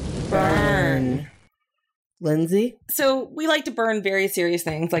 Lindsay? So we like to burn very serious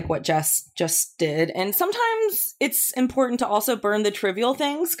things like what Jess just did. And sometimes it's important to also burn the trivial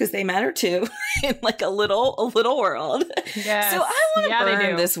things because they matter too in like a little world. Yes. So I want to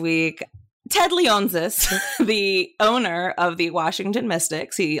burn this week Ted Leonsis, the owner of the Washington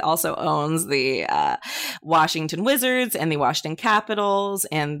Mystics. He also owns the Washington Wizards and the Washington Capitals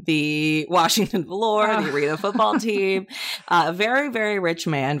and the Washington Velour, the arena football team. A very, very rich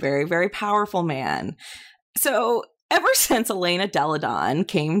man, very, very powerful man. So ever since Elena Delle Donne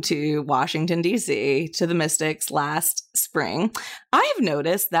came to Washington, D.C., to the Mystics last spring, I have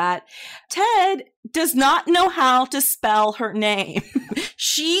noticed that Ted does not know how to spell her name.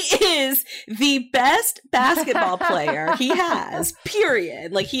 She is the best basketball player he has,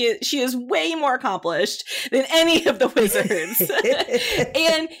 period. Like she is way more accomplished than any of the Wizards.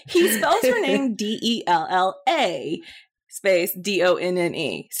 And he spells her name D-E-L-L-A. Space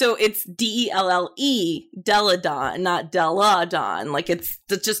D-O-N-N-E. So it's D-E-L-L-E, Delle Donne, not Delle Donne. Like that's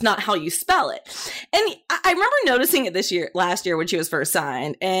just not how you spell it. And I remember noticing it last year when she was first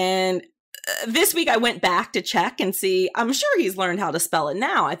signed. And this week I went back to check and see, I'm sure he's learned how to spell it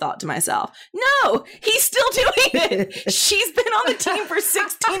now, I thought to myself. No, he's still doing it. She's been on the team for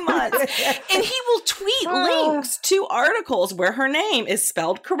 16 months. And he will tweet links to articles where her name is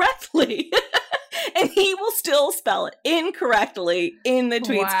spelled correctly. and he will still spell it incorrectly in the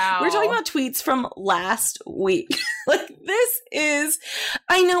tweets. Wow. We're talking about tweets from last week. Like, this is,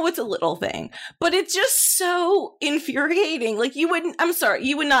 I know it's a little thing, but it's just so infuriating. Like, you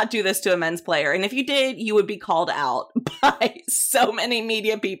would not do this to a men's player. And if you did, you would be called out by so many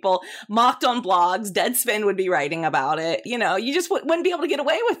media people, mocked on blogs. Deadspin would be writing about it. You know, you just wouldn't be able to get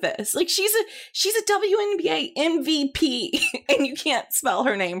away with this. Like, she's a WNBA MVP and you can't spell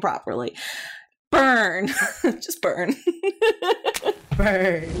her name properly. Burn. Just burn.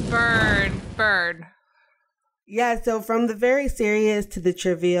 Burn. Yeah, so from the very serious to the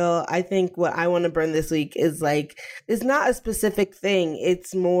trivial, I think what I want to burn this week is like, it's not a specific thing.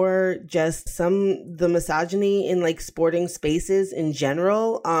 It's more just the misogyny in like sporting spaces in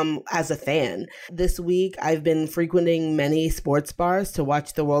general, as a fan. This week, I've been frequenting many sports bars to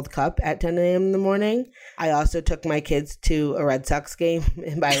watch the World Cup at 10 a.m. in the morning. I also took my kids to a Red Sox game.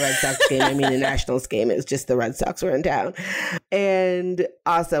 And by Red Sox game, I mean a Nationals game. It was just the Red Sox were in town. And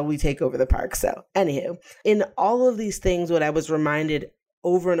also we take over the park. So anywho, in all of these things, what I was reminded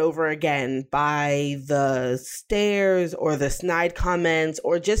over and over again by the stares or the snide comments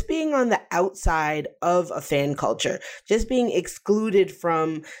or just being on the outside of a fan culture, just being excluded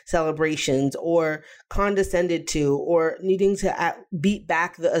from celebrations or condescended to or needing to beat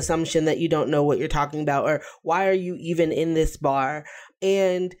back the assumption that you don't know what you're talking about or why are you even in this bar?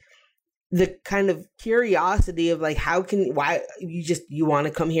 And the kind of curiosity of like, why you want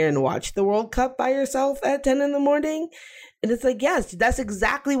to come here and watch the World Cup by yourself at 10 in the morning? And it's like, yes, that's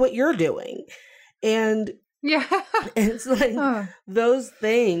exactly what you're doing. And yeah, it's like those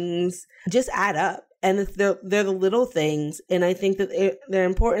things just add up. And they're the little things. And I think that they're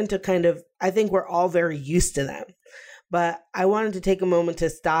important to kind of, I think we're all very used to them. But I wanted to take a moment to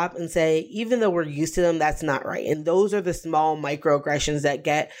stop and say, even though we're used to them, that's not right. And those are the small microaggressions that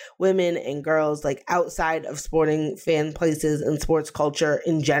get women and girls like outside of sporting fan places and sports culture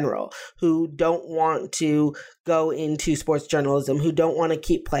in general, who don't want to go into sports journalism, who don't want to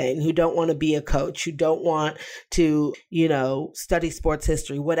keep playing, who don't want to be a coach, who don't want to, study sports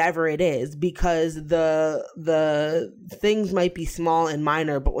history, whatever it is, because the things might be small and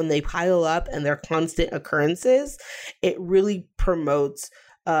minor, but when they pile up and they're constant occurrences, it really promotes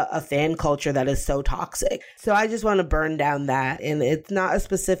a fan culture that is so toxic. So I just want to burn down that. And it's not a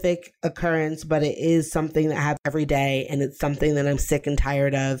specific occurrence, but it is something that happens every day. And it's something that I'm sick and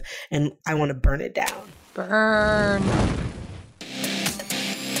tired of. And I want to burn it down. Burn.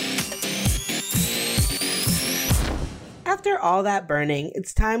 After all that burning,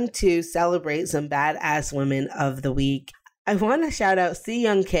 it's time to celebrate some badass women of the week. I want to shout out Si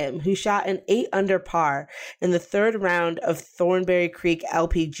Young Kim, who shot an 8 under par in the third round of Thornberry Creek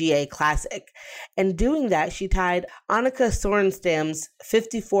LPGA Classic. And doing that, she tied Annika Sorenstam's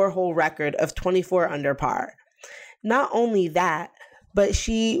 54-hole record of 24 under par. Not only that, but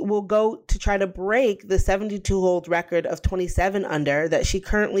she will go to try to break the 72-hole record of 27 under that she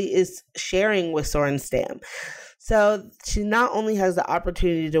currently is sharing with Sorenstam. So she not only has the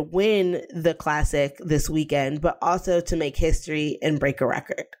opportunity to win the Classic this weekend, but also to make history and break a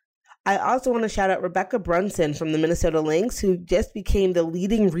record. I also want to shout out Rebecca Brunson from the Minnesota Lynx, who just became the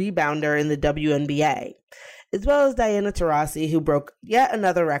leading rebounder in the WNBA, as well as Diana Taurasi, who broke yet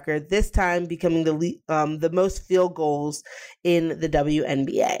another record, this time becoming the most field goals in the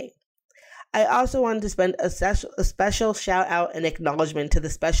WNBA. I also wanted to spend a special shout out and acknowledgement to the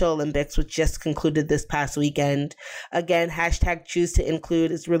Special Olympics, which just concluded this past weekend. Again, hashtag choose to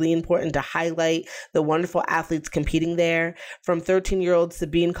include is really important to highlight the wonderful athletes competing there. From 13-year-old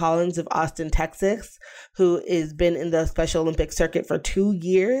Sabine Collins of Austin, Texas, who has been in the Special Olympic circuit for 2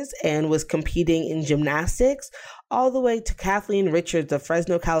 years and was competing in gymnastics, all the way to Kathleen Richards of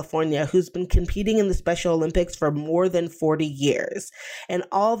Fresno, California, who's been competing in the Special Olympics for more than 40 years, and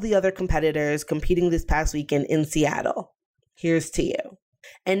all the other competitors competing this past weekend in Seattle. Here's to you.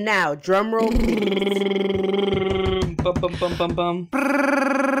 And now, drum roll, please. Bum, bum, bum, bum, bum.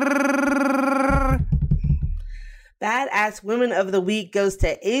 Badass Women of the Week goes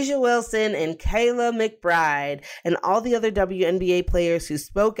to Asia Wilson and Kayla McBride and all the other WNBA players who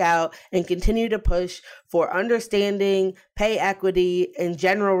spoke out and continue to push for understanding, pay equity, and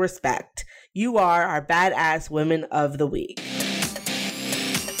general respect. You are our Badass Women of the Week.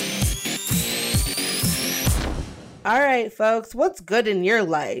 All right, folks, what's good in your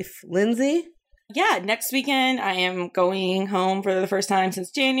life? Lindsay? Yeah, next weekend I am going home for the first time since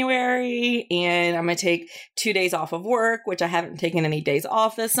January, and I'm going to take 2 days off of work, which I haven't taken any days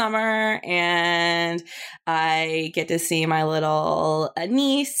off this summer, and I get to see my little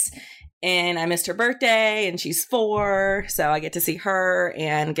niece and I missed her birthday, and she's 4, so I get to see her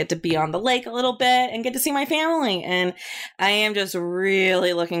and get to be on the lake a little bit and get to see my family. And I am just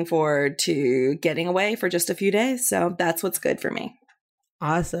really looking forward to getting away for just a few days. So that's what's good for me.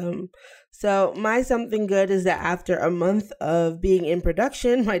 Awesome. So my something good is that after a month of being in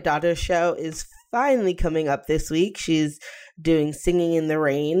production, my daughter's show is finally coming up this week. She's doing Singing in the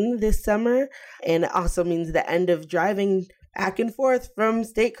Rain this summer, and it also means the end of driving back and forth from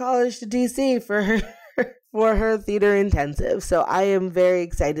State College to DC for her theater intensive. So I am very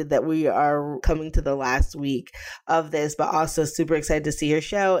excited that we are coming to the last week of this, but also super excited to see her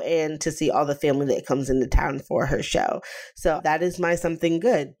show and to see all the family that comes into town for her show. So that is my something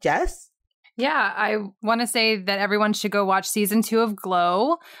good. Jess? Yeah, I want to say that everyone should go watch season 2 of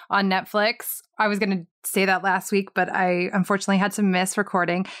Glow on Netflix. I was going to say that last week, but I unfortunately had to miss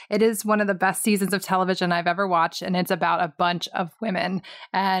recording. It is one of the best seasons of television I've ever watched, and it's about a bunch of women.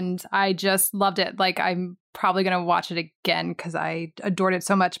 And I just loved it. Like, I'm probably going to watch it again because I adored it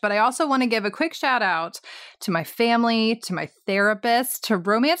so much. But I also want to give a quick shout out to my family, to my therapist, to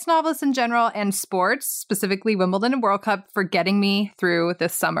romance novelists in general, and sports, specifically Wimbledon and World Cup, for getting me through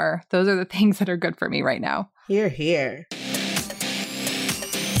this summer. Those are the things that are good for me right now. Hear, hear.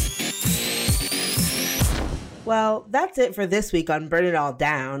 Well, that's it for this week on Burn It All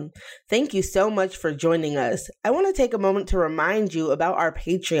Down. Thank you so much for joining us. I want to take a moment to remind you about our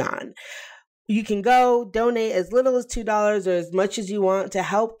Patreon. You can go donate as little as $2 or as much as you want to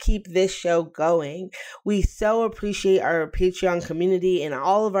help keep this show going. We so appreciate our Patreon community and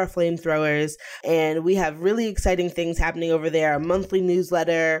all of our flamethrowers, and we have really exciting things happening over there. A monthly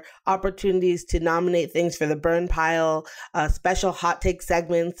newsletter, opportunities to nominate things for the burn pile, special hot take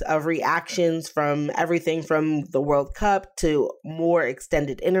segments of reactions from everything from the World Cup to more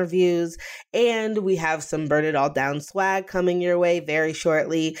extended interviews, and we have some Burn It All Down swag coming your way very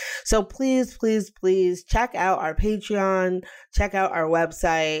shortly. So please check out our Patreon, check out our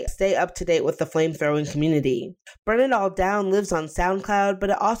website, stay up to date with the flamethrowing community. Burn It All Down lives on SoundCloud,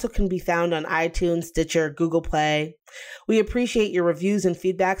 but it also can be found on iTunes, Stitcher, Google Play. We appreciate your reviews and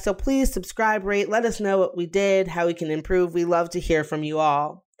feedback, so please subscribe, rate, let us know what we did, how we can improve. We love to hear from you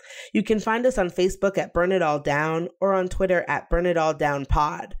all. You can find us on Facebook at Burn It All Down or on Twitter at Burn It All Down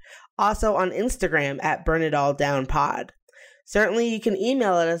Pod. Also on Instagram at Burn It All Down Pod. Certainly you can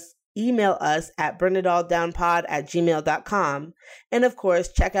email us at burnitalldownpod@gmail.com. And of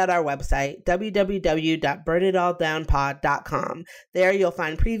course, check out our website, www.burnitalldownpod.com. There you'll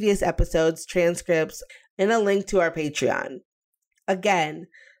find previous episodes, transcripts, and a link to our Patreon. Again,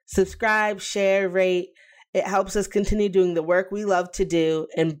 subscribe, share, rate. It helps us continue doing the work we love to do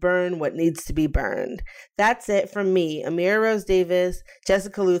and burn what needs to be burned. That's it from me, Amira Rose Davis,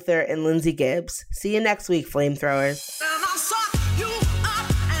 Jessica Luther, and Lindsay Gibbs. See you next week, flamethrowers. And I saw